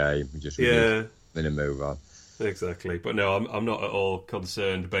of this game. We just in a move on. Exactly. But no, I'm not at all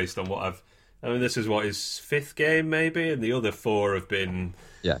concerned based on what this is what his 5th game maybe, and the other 4 have been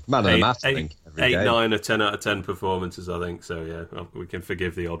man of the match, I think. 8, 9 or 10 out of 10 performances, I think. So yeah, we can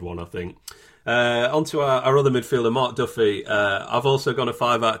forgive the odd one, I think. On to our other midfielder, Mark Duffy. I've also gone a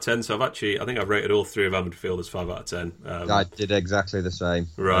 5 out of 10. So I think I've rated all 3 of our midfielders 5 out of 10. I did exactly the same.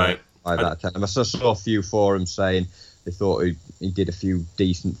 Right, 5 out of 10. And I saw a few forums saying they thought he did a few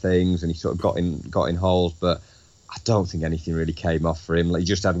decent things and he sort of got in holes, but I don't think anything really came off for him. Like, he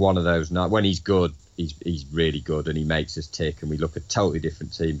just had one of those nights. When he's good, he's really good and he makes us tick and we look a totally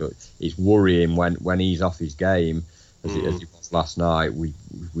different team. But it's worrying when he's off his game, as he was last night. We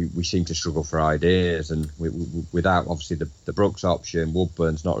seem to struggle for ideas, and without obviously the Brooks option,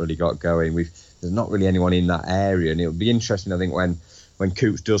 Woodburn's not really got going. There's not really anyone in that area, and it'll be interesting, I think, when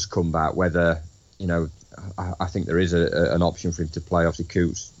Coots does come back, whether I think there is an option for him to play, obviously,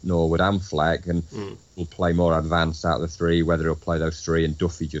 Coots, Norwood and Fleck, and will play more advanced out of the 3, whether he'll play those 3 and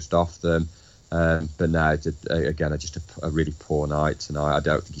Duffy just off them. But no, just a really poor night tonight. I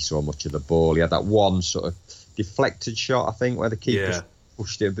don't think he saw much of the ball. He had that one sort of deflected shot, I think, where the keeper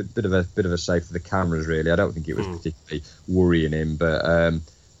pushed it, a bit of a save for the cameras, really. I don't think it was particularly worrying him, but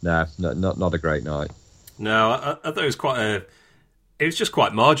no, not a great night. No, I thought it was just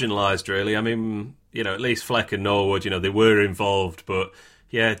quite marginalised, really. I mean, at least Fleck and Norwood, they were involved, but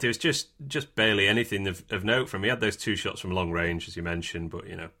yeah, there was just barely anything of note from him. He had those 2 shots from long range, as you mentioned, but,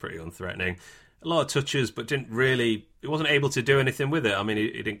 pretty unthreatening. A lot of touches, but he wasn't able to do anything with it. I mean,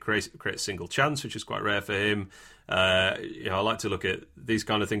 he didn't create a single chance, which is quite rare for him. I like to look at these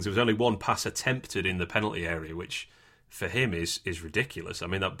kind of things. There was only 1 pass attempted in the penalty area, which for him is ridiculous. I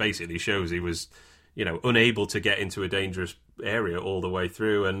mean, that basically shows he was, unable to get into a dangerous area all the way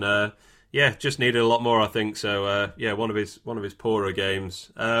through, and just needed a lot more, I think. So one of his poorer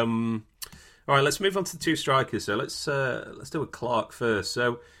games. All right, let's move on to the 2 strikers. So let's do with Clark first.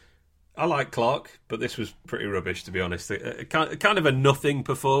 So I like Clark, but this was pretty rubbish, to be honest. Kind of a nothing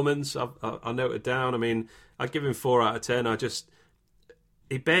performance. I noted down. I mean, I'd give him 4 out of 10.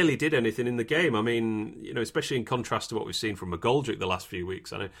 He barely did anything in the game. I mean, especially in contrast to what we've seen from McGoldrick the last few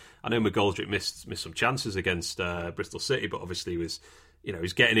weeks. I know McGoldrick missed some chances against Bristol City, but obviously he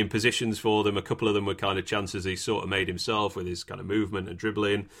was getting in positions for them. A couple of them were kind of chances he sort of made himself with his kind of movement and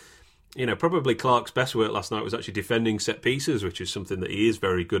dribbling. Probably Clark's best work last night was actually defending set pieces, which is something that he is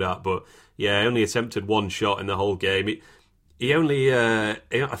very good at. But yeah, only attempted 1 shot in the whole game. He only, I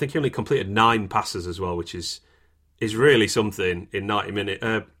think he only completed 9 passes as well, which is really something in 90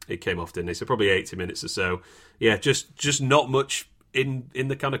 minutes. It came off, didn't he? So probably 80 minutes or so. Yeah, just not much in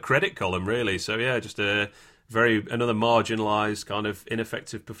the kind of credit column, really. So yeah, just another marginalised kind of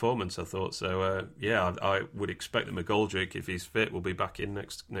ineffective performance, I thought. So I would expect that McGoldrick, if he's fit, will be back in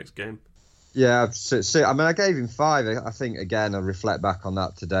next game. Yeah, so I mean, I gave him 5. I think, again, I reflect back on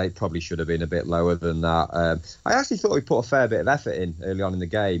that today, probably should have been a bit lower than that. I actually thought he put a fair bit of effort in early on in the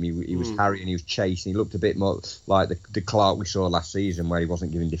game. He was harrying, he was chasing. He looked a bit more like the Clark we saw last season, where he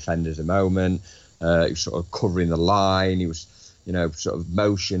wasn't giving defenders a moment. He was sort of covering the line. He was, sort of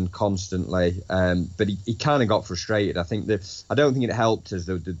motion constantly. But he kind of got frustrated. I don't think it helped us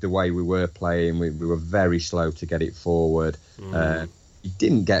the way we were playing. We were very slow to get it forward. He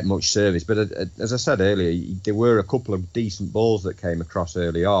didn't get much service, but as I said earlier, there were a couple of decent balls that came across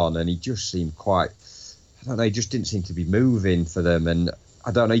early on, and he just seemed he just didn't seem to be moving for them, and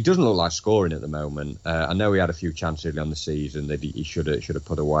I don't know, he doesn't look like scoring at the moment. I know he had a few chances early on the season that he should have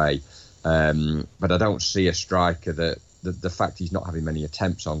put away, but I don't see a striker that the fact he's not having many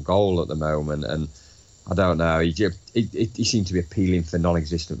attempts on goal at the moment, and I don't know. He seemed to be appealing for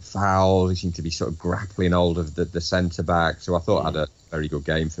non-existent fouls. He seemed to be sort of grappling hold of the centre back. So I thought I had a very good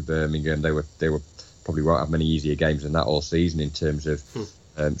game for Birmingham. They were probably won't have many easier games than that all season in terms of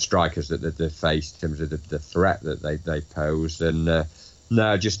strikers that they faced, in terms of the threat that they posed. And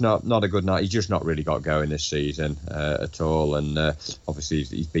no, just not a good night. He's just not really got going this season at all. And obviously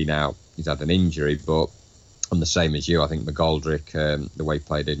he's been out. He's had an injury, but I'm the same as you. I think McGoldrick, the way he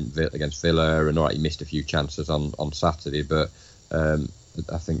played against Villa, and all right, he missed a few chances on Saturday, but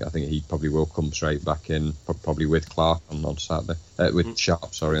I think he probably will come straight back in, probably with Clark on Saturday, with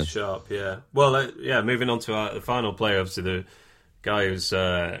Sharp. Sorry, Sharp. Yeah. Well, moving on to the final player, obviously the guy who's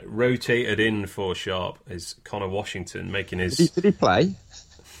rotated in for Sharp is Connor Washington, making his. Did he play?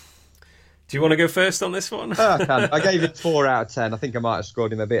 Do you want to go first on this one? I can. I gave it 4 out of 10. I think I might have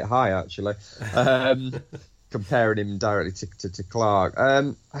scored him a bit high, actually, comparing him directly to Clark.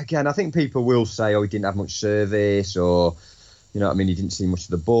 Again, I think people will say, he didn't have much service, or, you know what I mean, he didn't see much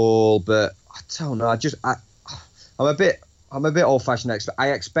of the ball. But I don't know. I'm a bit old-fashioned. I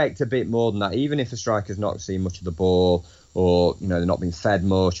expect a bit more than that, even if a striker's not seen much of the ball, or, you know, they're not being fed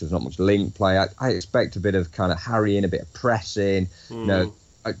much, there's not much link play. I expect a bit of kind of harrying, a bit of pressing, you know.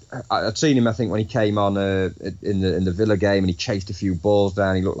 I'd seen him, I think, when he came on in the Villa game, and he chased a few balls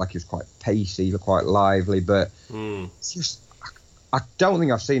down. He looked like he was quite pacey, he looked quite lively, but it's just, I don't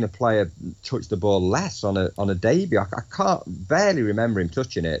think I've seen a player touch the ball less on a debut. I can't barely remember him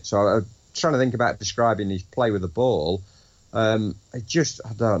touching it. So I'm trying to think about describing his play with the ball. I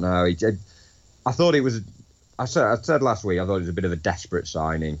don't know. I thought it was. I said last week, I thought it was a bit of a desperate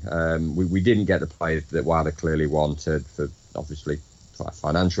signing. We didn't get the players that Wilder clearly wanted for, obviously,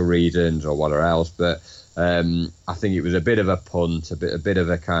 financial reasons or whatever else, but I think it was a bit of a punt, a bit of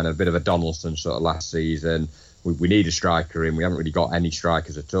a Donaldson sort of last season. We need a striker in. We haven't really got any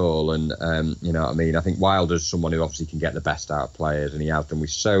strikers at all, and you know what I mean. I think Wilder's someone who obviously can get the best out of players, and he has done with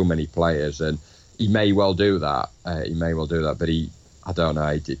so many players, and he may well do that. But I don't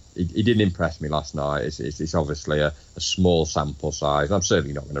know. He didn't impress me last night. It's obviously a small sample size. I'm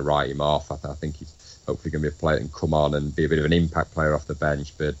certainly not going to write him off. I think he's hopefully going to be a player that can come on and be a bit of an impact player off the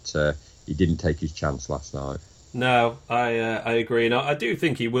bench, but he didn't take his chance last night. No, I agree. And I do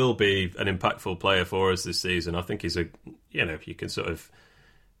think he will be an impactful player for us this season. I think he's there's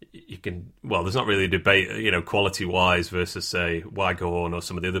not really a debate, quality-wise versus, say, Waghorn or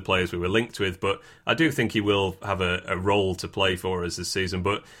some of the other players we were linked with, but I do think he will have a role to play for us this season.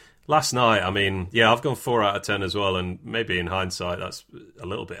 But last night, I mean, I've gone 4 out of 10 as well, and maybe in hindsight that's a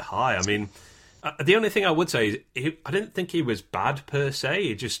little bit high. I mean, the only thing I would say is I didn't think he was bad per se.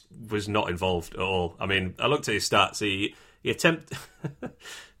 He just was not involved at all. I mean, I looked at his stats. He attempted.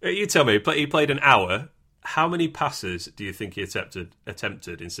 You tell me. He played an hour. How many passes do you think he attempted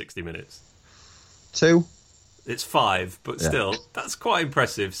in 60 minutes? 2. It's 5, but still, that's quite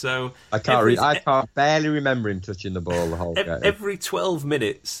impressive. So I can't barely remember him touching the ball the whole game. Every 12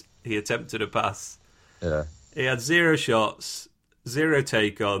 minutes, he attempted a pass. Yeah. He had 0 shots. 0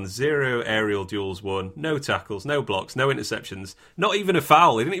 take-on, 0 aerial duels won, no tackles, no blocks, no interceptions, not even a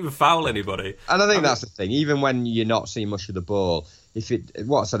foul. He didn't even foul anybody. And I think that's the thing. Even when you're not seeing much of the ball,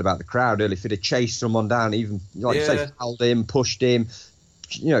 what I said about the crowd earlier, if it had chased someone down, even like you say, fouled him, pushed him,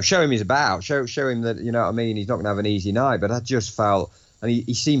 show him he's about, show him that, you know what I mean, he's not going to have an easy night. But I just felt, and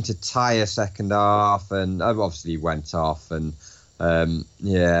he seemed to tire second half, and obviously he went off, and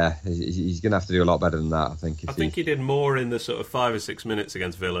he's going to have to do a lot better than that, I think. I think he did more in the sort of 5 or 6 minutes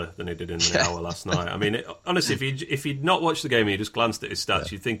against Villa than he did in the hour last night. I mean, honestly, if he'd not watched the game and he just glanced at his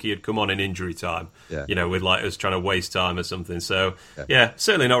stats, you'd think he had come on in injury time, with like us trying to waste time or something. So,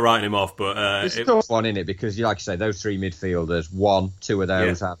 certainly not writing him off. But it's a tough one, isn't it? Because, like you say, those 3 midfielders, 2 of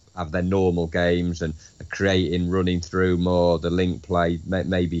those have their normal games and are creating, running through more, the link play,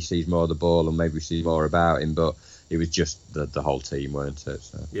 maybe sees more of the ball and maybe sees more about him, but it was just the whole team, weren't it?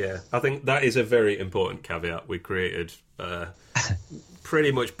 So. Yeah, I think that is a very important caveat. We created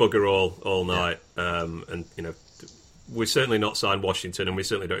pretty much bugger all night, and we're certainly not signed Washington, and we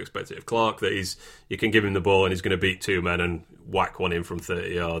certainly don't expect it of Clark that you can give him the ball and he's going to beat 2 men and whack one in from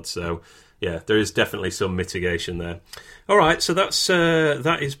 30 yards. So there is definitely some mitigation there. All right, so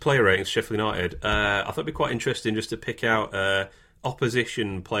that is player ratings, Sheffield United. I thought it'd be quite interesting just to pick out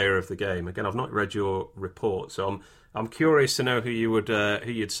opposition player of the game. Again, I've not read your report, so I'm curious to know who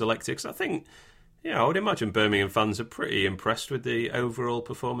you'd selected, because I think, I would imagine Birmingham fans are pretty impressed with the overall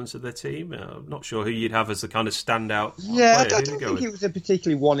performance of their team. I'm not sure who you'd have as the kind of standout player. I don't think it was a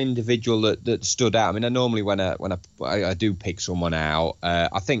particularly one individual that stood out. I mean, normally when I do pick someone out,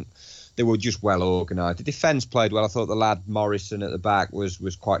 I think they were just well organised. The defence played well. I thought the lad Morrison at the back was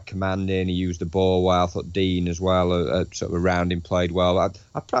quite commanding. He used the ball well. I thought Dean as well, sort of around him, played well.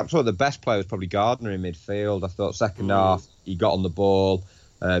 I perhaps thought the best player was probably Gardner in midfield. I thought second half he got on the ball,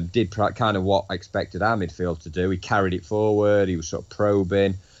 did kind of what I expected our midfield to do. He carried it forward. He was sort of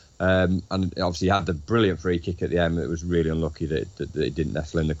probing. And obviously he had the brilliant free kick at the end. It was really unlucky that it didn't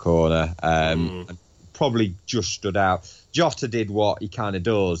nestle in the corner. And probably just stood out. Jota did what he kind of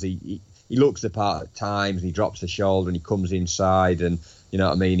does. He he looks the part at times, and he drops the shoulder, and he comes inside, and you know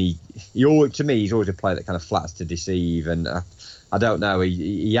what I mean. He always, to me, he's always a player that kind of flatters to deceive, and I don't know.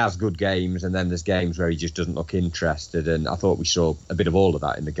 He has good games, and then there's games where he just doesn't look interested, and I thought we saw a bit of all of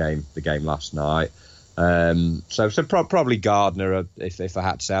that in the game last night. Probably Gardner. If I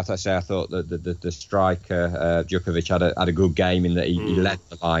had to say, I thought that the striker Djukovic had a good game in that he led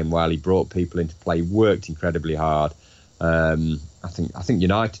the line well. He brought people into play, worked incredibly hard. I think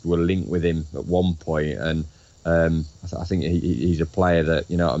United were linked with him at one point, and I think he's a player that,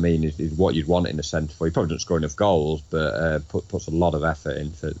 you know what I mean, is what you'd want in a centre forward. He probably doesn't score enough goals, but puts a lot of effort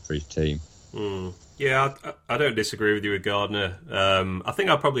in for his team. Yeah, I don't disagree with you with Gardner. I think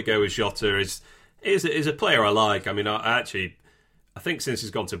I'll probably go with Jota. Is a player I like. I mean, I think since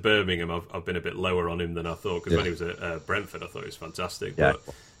he's gone to Birmingham, I've been a bit lower on him than I thought, because when he was at Brentford, I thought he was fantastic. Yeah.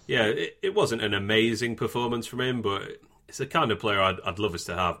 But yeah, it wasn't an amazing performance from him, but it's the kind of player I'd love us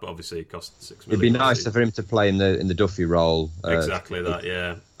to have. But obviously, it cost $6 million. It'd be nice for him to play in the Duffy role. Exactly that,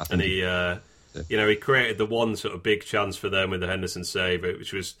 yeah. And he created the one sort of big chance for them with the Henderson save,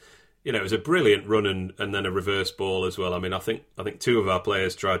 which was, you know, it was a brilliant run and then a reverse ball as well. I mean, I think two of our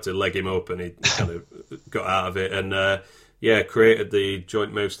players tried to leg him up, and he kind of got out of it, and created the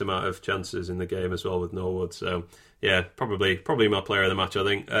joint most amount of chances in the game as well with Norwood. So yeah, probably my player of the match, I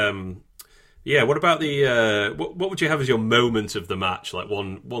think. What about the what would you have as your moment of the match? Like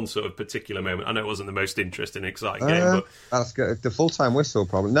one sort of particular moment. I know it wasn't the most interesting, exciting game, but that's good. The full-time whistle,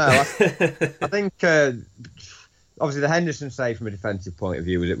 probably. No, I think. Obviously, the Henderson save from a defensive point of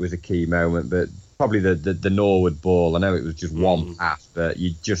view was a key moment, but probably the Norwood ball. I know it was just one pass, but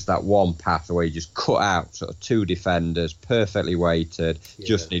just that one pass where you just cut out sort of two defenders, perfectly weighted,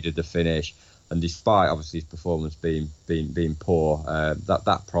 just needed the finish. And despite obviously his performance being poor,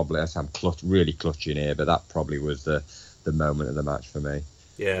 that probably, I'm really clutching here, but that probably was the moment of the match for me.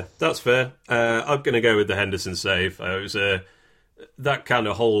 Yeah, that's fair. I'm going to go with the Henderson save. It was that kind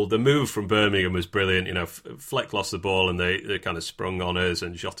of the move from Birmingham was brilliant. You know, Fleck lost the ball and they kind of sprung on us,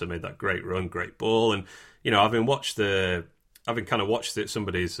 and Jota made that great run, great ball. And, you know, having watched it,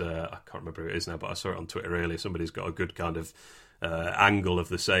 somebody's, I can't remember who it is now, but I saw it on Twitter earlier. Somebody's got a good kind of angle of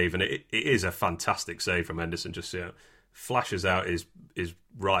the save, and it is a fantastic save from Henderson. Just, you know, flashes out his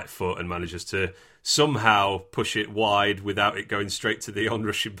right foot and manages to somehow push it wide without it going straight to the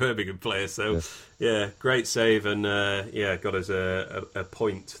onrushing Birmingham player. So, yeah, great save, and got us a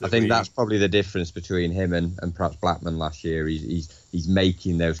point. I think that's probably the difference between him and perhaps Blackman last year. He's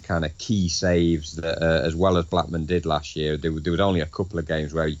making those kind of key saves that, as well as Blackman did last year. There was only a couple of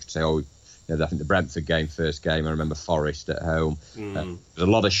games where you could say, I think the Brentford game, first game, I remember Forest at home. There's a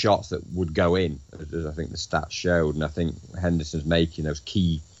lot of shots that would go in, as I think the stats showed, and I think Henderson's making those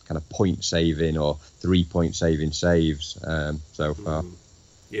key kind of point saving or 3-point saving saves so far.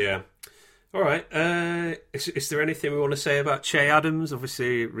 Yeah. All right. Is there anything we want to say about Che Adams,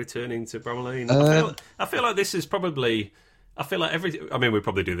 obviously returning to Bramall Lane? I feel like this is probably... I feel like we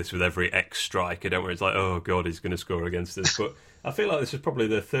probably do this with every ex-striker, don't we? It's like, oh, God, he's going to score against us. But I feel like this is probably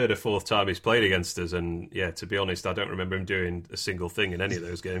the third or fourth time he's played against us. And, yeah, to be honest, I don't remember him doing a single thing in any of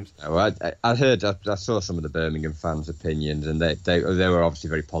those games. Well, I saw some of the Birmingham fans' opinions, and they were obviously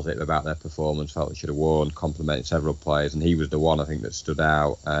very positive about their performance, felt they should have won, complimented several players. And he was the one, I think, that stood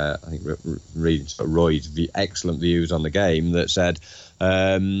out. I think reading Roy's excellent views on the game that said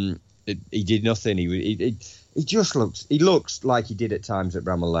he did nothing. He just looks like he did at times at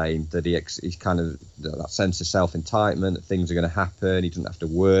Bramall Lane, that he's kind of that sense of self-entitlement, that things are going to happen, he doesn't have to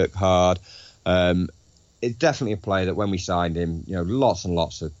work hard. It's definitely a player that when we signed him, you know, lots and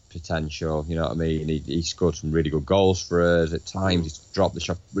lots of potential, you know what I mean? He scored some really good goals for us. At times he's dropped the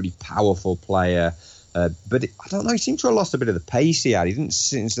shot, really powerful player. But I don't know, he seemed to have lost a bit of the pace he had. He didn't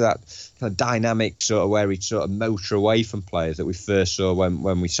sit into that kind of dynamic sort of where he'd sort of motor away from players that we first saw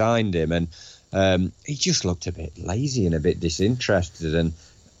when we signed him. And he just looked a bit lazy and a bit disinterested, and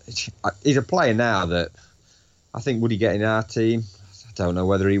he's a player now that I think, would he get in our team? I don't know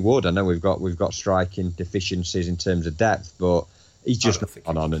whether he would. I know we've got striking deficiencies in terms of depth, but he's just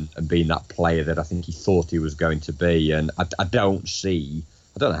gone on and been that player that I think he thought he was going to be. And I don't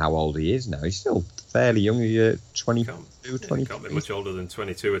know how old he is now. He's still fairly young. He's 22, 23. Can't be much older than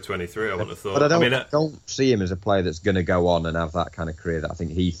 22 or 23, I wouldn't have thought. But I don't see him as a player that's going to go on and have that kind of career that I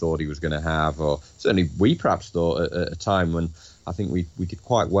think he thought he was going to have, or certainly we perhaps thought at a time when I think we did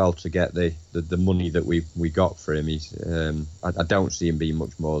quite well to get the money that we got for him. I don't see him being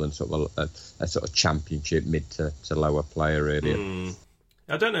much more than sort of a sort of championship mid to lower player, really.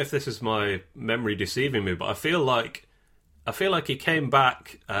 I don't know if this is my memory deceiving me, but I feel like he came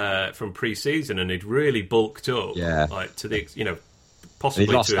back from pre-season and he'd really bulked up, like to the possibly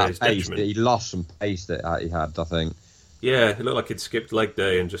he lost to that his pace. detriment. He lost some pace that he had, I think. Yeah, it looked like he'd skipped leg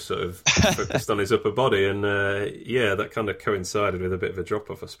day and just sort of focused on his upper body, and that kind of coincided with a bit of a drop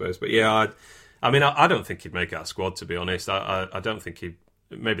off, I suppose. But yeah, I don't think he'd make our squad, to be honest. I don't think he.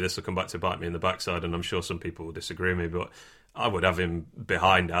 Maybe this will come back to bite me in the backside, and I'm sure some people will disagree with me, but I would have him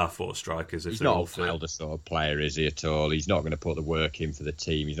behind our four strikers. If He's they're not all a fit. Wilder sort of player, is he, at all? He's not going to put the work in for the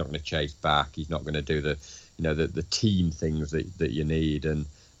team. He's not going to chase back. He's not going to do the team things that you need. And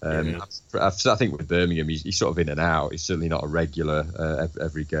I think with Birmingham, he's sort of in and out. He's certainly not a regular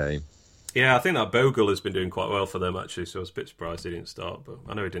every game. Yeah, I think that Bogle has been doing quite well for them, actually, so I was a bit surprised he didn't start. But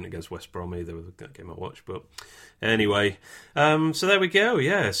I know he didn't against West Brom either with that game I watched. But anyway, so there we go,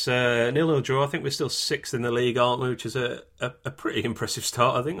 yes. 0-0 draw. I think we're still sixth in the league, aren't we? Which is a pretty impressive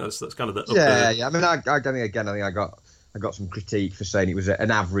start, I think. That's kind of the upper... Yeah. I mean, I think I got some critique for saying it was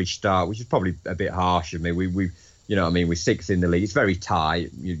an average start, which is probably a bit harsh of me. We you know what I mean, we're sixth in the league. It's very tight.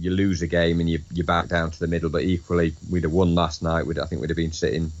 You lose a game and you're back down to the middle. But equally, we'd have won last night. I think we'd have been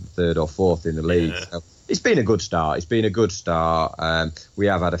sitting third or fourth in the league. Yeah. So it's been a good start. We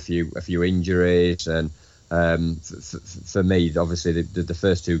have had a few injuries, and for me, obviously, the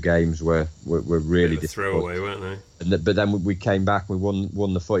first two games were really throwaway, weren't they? But then we came back, we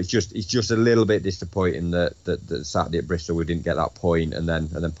won the foot. It's just a little bit disappointing that Saturday at Bristol we didn't get that point and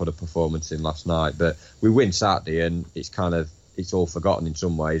then put a performance in last night. But we win Saturday and it's all forgotten in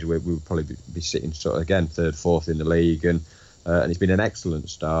some ways. We would probably be sitting sort of again third, fourth in the league, and it's been an excellent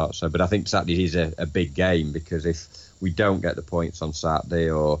start. So, but I think Saturday is a big game, because if we don't get the points on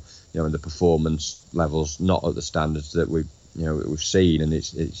Saturday, or and the performance levels not at the standards that we've seen, and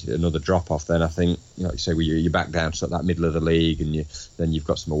it's another drop off, then I think like you say, you're back down to that middle of the league, and then you've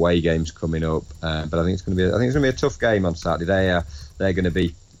got some away games coming up. But I think it's going to be a tough game on Saturday. They're going to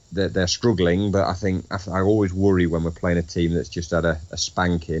be they're struggling, but I think I always worry when we're playing a team that's just had a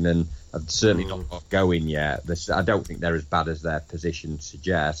spanking, and I've certainly not got going yet. I don't think they're as bad as their position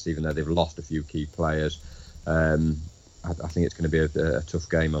suggests, even though they've lost a few key players. I think it's going to be a tough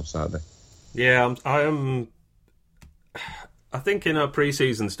game on Saturday. Yeah, I think in our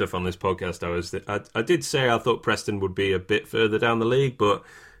pre-season stuff on this podcast, I did say I thought Preston would be a bit further down the league, but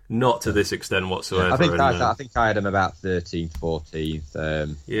not to this extent whatsoever. I think I had them about 13th, 14th.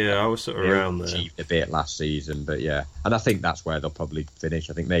 I was sort of around there. Achieved a bit last season, but yeah, and I think that's where they'll probably finish.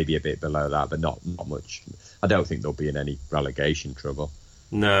 I think maybe a bit below that, but not much. I don't think they'll be in any relegation trouble.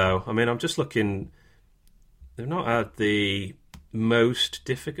 No, I mean, I'm just looking. They've not had the most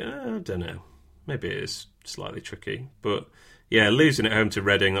difficult. I don't know. Maybe it is slightly tricky, but yeah, losing at home to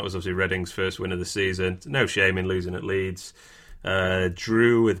Reading, that was obviously Reading's first win of the season. No shame in losing at Leeds.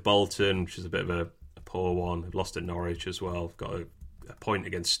 Drew with Bolton, which is a bit of a poor one. Lost at Norwich as well. Got a point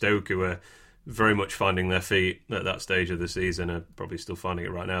against Stoke, who were very much finding their feet at that stage of the season, and probably still finding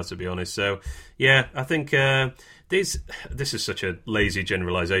it right now, to be honest. So yeah, I think this is such a lazy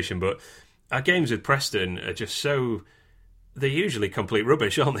generalisation, but our games with Preston are just so... They're usually complete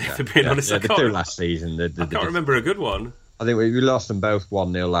rubbish, aren't they, for being honest? Yeah, the two last season. I can't remember a good one. I think we lost them both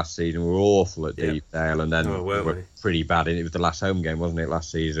 1-0 last season. We were awful at Deepdale, and then we were pretty bad. And it was the last home game, wasn't it,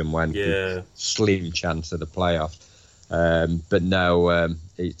 last season, when slim chance of the playoffs. But no,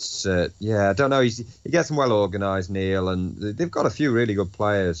 it's I don't know. He gets them well organised, Neil, and they've got a few really good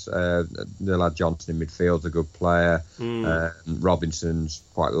players. The lad Johnson in midfield's a good player. Robinson's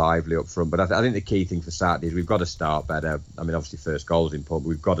quite lively up front. But I think the key thing for Saturday is we've got to start better. I mean, obviously first goal's important, but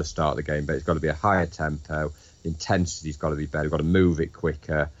we've got to start the game better. It's got to be a higher tempo. Intensity's got to be better. We've got to move it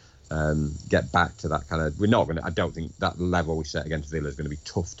quicker. Get back to that kind of... We're not going to... I don't think that level we set against Villa is going to be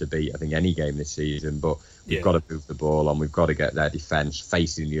tough to beat, I think, any game this season, but we've got to move the ball on. We've got to get their defence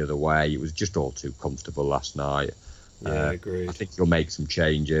facing the other way. It was just all too comfortable last night. I agree. I think he'll make some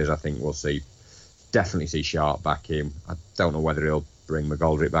changes. I think we'll definitely see Sharp back in. I don't know whether he'll bring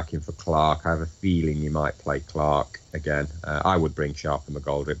McGoldrick back in for Clark. I have a feeling he might play Clark again. I would bring Sharp and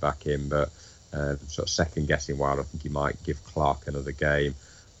McGoldrick back in, but sort of second guessing while I think he might give Clark another game.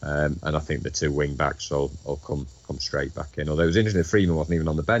 And I think the two wing backs will come straight back in. Although it was interesting, Freeman wasn't even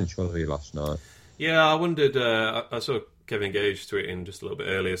on the bench, was he, last night? Yeah, I wondered. I saw Kevin Gage tweeting just a little bit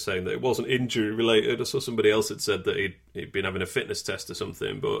earlier saying that it wasn't injury related. I saw somebody else had said that he'd been having a fitness test or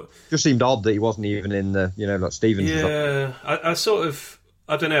something, but just seemed odd that he wasn't even in the like Stevens. Yeah, I sort of.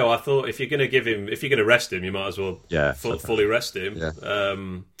 I don't know. I thought if you're going to rest him, you might as well fully rest him. Yeah.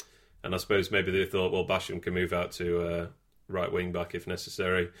 And I suppose maybe they thought, well, Basham can move out to right wing back if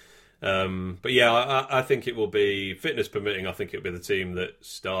necessary. But yeah, I think it will be, fitness permitting, I think it'll be the team that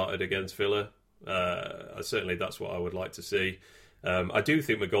started against Villa. Certainly that's what I would like to see. I do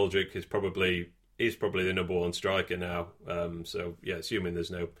think McGoldrick is probably, he's probably the number one striker now. So yeah, assuming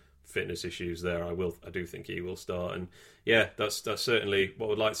there's no fitness issues there, I do think he will start. And yeah, that's certainly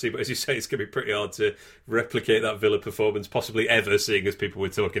what I'd like to see. But as you say, it's going to be pretty hard to replicate that Villa performance, possibly ever, seeing as people were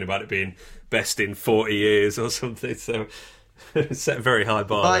talking about it being best in 40 years or something. So set a very high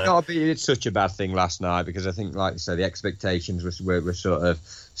bar. It might not be such a bad thing last night, because I think, like you said, the expectations were sort of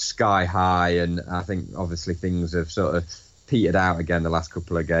sky high, and I think obviously things have sort of petered out again the last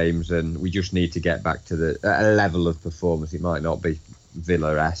couple of games, and we just need to get back to a level of performance. It might not be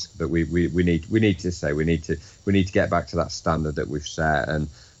Villa-esque, but we need to get back to that standard that we've set. And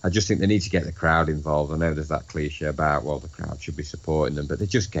I just think they need to get the crowd involved. I know there's that cliche about, well, the crowd should be supporting them, but they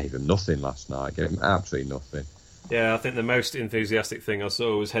just gave them nothing last night. Gave them absolutely nothing. Yeah, I think the most enthusiastic thing I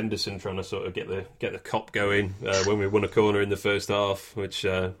saw was Henderson trying to sort of get the cop going when we won a corner in the first half, which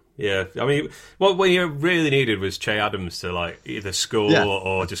yeah, I mean, what you really needed was Che Adams to like either score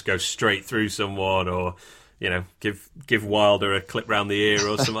or just go straight through someone, or give Wilder a clip round the ear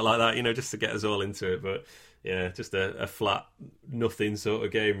or something like that, just to get us all into it. But yeah, just a flat nothing sort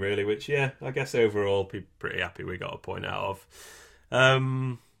of game really, which yeah, I guess overall be pretty happy we got a point out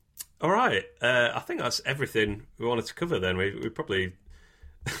of. All right, I think that's everything we wanted to cover then. We probably,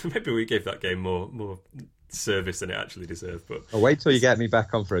 maybe we gave that game more service than it actually deserved. But I'll wait till you get me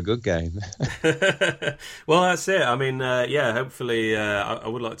back on for a good game. Well, that's it. I mean, yeah, hopefully I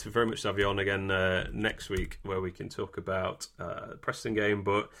would like to very much have you on again next week, where we can talk about the Preston game.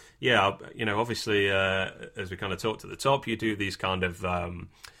 But yeah, obviously, as we kind of talked at the top, you do these kind of,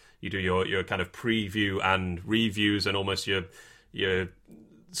 you do your kind of preview and reviews, and almost your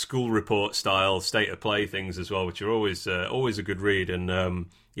school report style state of play things as well, which are always a good read. And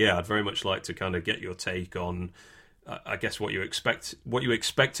yeah, I'd very much like to kind of get your take on, I guess, what you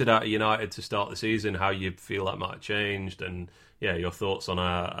expected out of United to start the season, how you feel that might have changed, and yeah, your thoughts on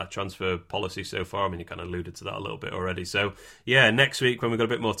our transfer policy so far. I mean, you kind of alluded to that a little bit already. So yeah, next week when we've got a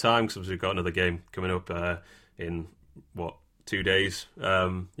bit more time, because we've got another game coming up in 2 days,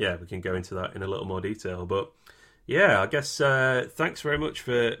 yeah, we can go into that in a little more detail. But yeah, I guess thanks very much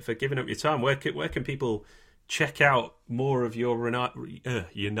for giving up your time. Where can people check out more of your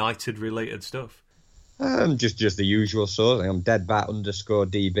United-related stuff? Just the usual sort. I'm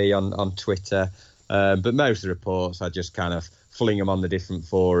deadbat_DB on Twitter. But most of the reports, I just kind of fling them on the different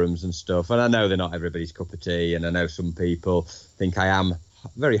forums and stuff. And I know they're not everybody's cup of tea, and I know some people think I am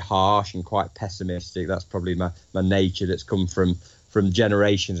very harsh and quite pessimistic. That's probably my nature that's come from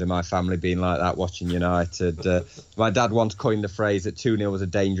generations of my family being like that, watching United. My dad once coined the phrase that 2-0 was a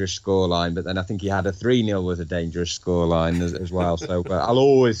dangerous scoreline, but then I think he had a 3-0 was a dangerous scoreline as well. So I'll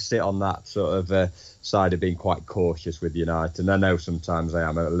always sit on that sort of side of being quite cautious with United. And I know sometimes I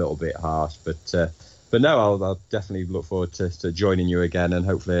am a little bit harsh, but no, I'll definitely look forward to joining you again, and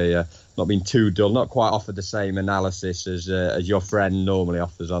hopefully not being too dull, not quite offered the same analysis as your friend normally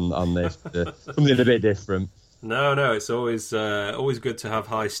offers on this, something a bit different. No, it's always good to have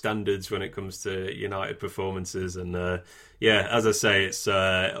high standards when it comes to United performances, and yeah, as I say, it's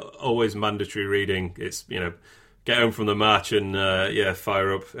always mandatory reading. It's get home from the match and yeah,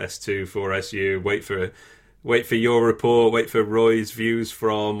 fire up S2 for SU, wait for your report, wait for Roy's views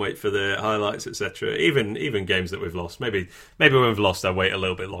wait for the highlights, etc. Even games that we've lost, maybe when we've lost, I wait a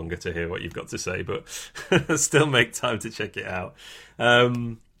little bit longer to hear what you've got to say, but still make time to check it out.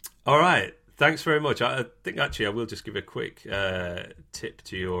 All right. Thanks very much. I think actually I will just give a quick tip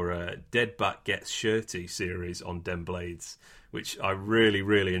to your Dead Bat Gets Shirty series on Den Blades, which I really,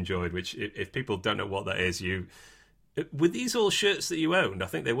 really enjoyed. Which, if people don't know what that is, were these all shirts that you owned? I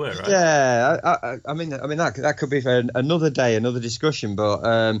think they were, right? Yeah, I mean that could be for another day, another discussion. But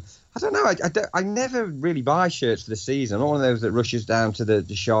I don't know. I never really buy shirts for the season. I'm not one of those that rushes down to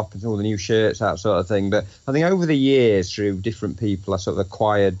the shop and all the new shirts out, sort of thing. But I think over the years, through different people, I sort of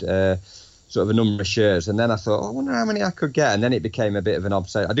acquired sort of a number of shirts, and then I thought, I wonder how many I could get, and then it became a bit of an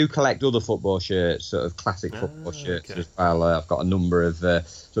obsession. I do collect other football shirts, sort of classic football shirts as well. I've got a number of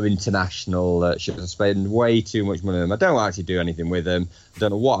sort of international shirts. I spend way too much money on them. I don't actually do anything with them. I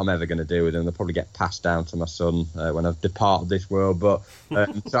don't know what I'm ever going to do with them. They'll probably get passed down to my son when I've departed this world. But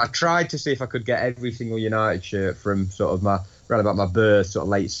so I tried to see if I could get every single United shirt from sort of around about my birth, sort of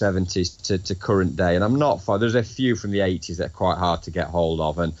late 70s to current day, and I'm not far. There's a few from the 80s that are quite hard to get hold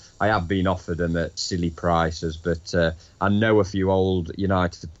of, and I have been offered them at silly prices, but I know a few old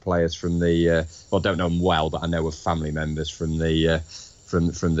United players from the don't know them well, but I know of family members from the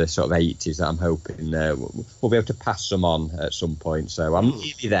from the sort of 80s that I'm hoping we'll be able to pass some on at some point. So I'm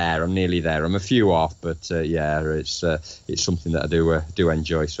nearly there. I'm a few off, but yeah, it's something that I do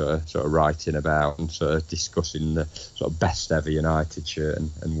enjoy sort of writing about and sort of discussing the sort of best ever United shirt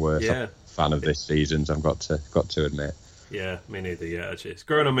and work. Yeah. fan of this season's. I've got to admit. Yeah, me neither. Yeah, actually, it's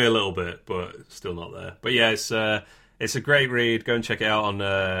growing on me a little bit, but still not there. But yeah, it's a great read. Go and check it out on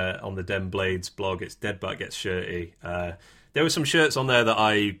the Den Blades blog. It's Dead Bat Gets Shirty. There were some shirts on there that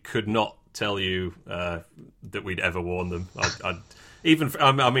I could not tell you that we'd ever worn them.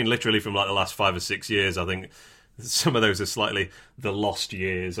 I mean, literally from like the last 5 or 6 years. I think some of those are slightly the lost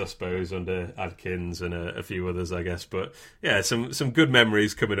years, I suppose, under Adkins and a few others, I guess. But yeah, some good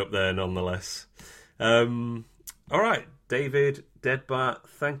memories coming up there, nonetheless. All right, David Deadbat,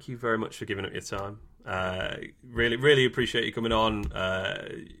 thank you very much for giving up your time. Really, really appreciate you coming on.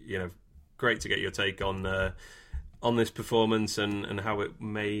 Great to get your take on this performance and how it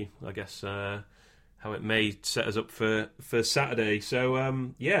may, I guess, how it may set us up for Saturday. So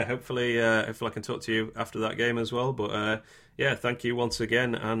hopefully I can talk to you after that game as well. But thank you once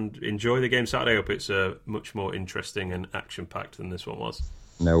again, and enjoy the game Saturday. I hope it's much more interesting and action packed than this one was.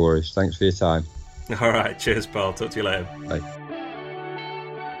 No worries. Thanks for your time. All right, cheers, pal. Talk to you later. Bye.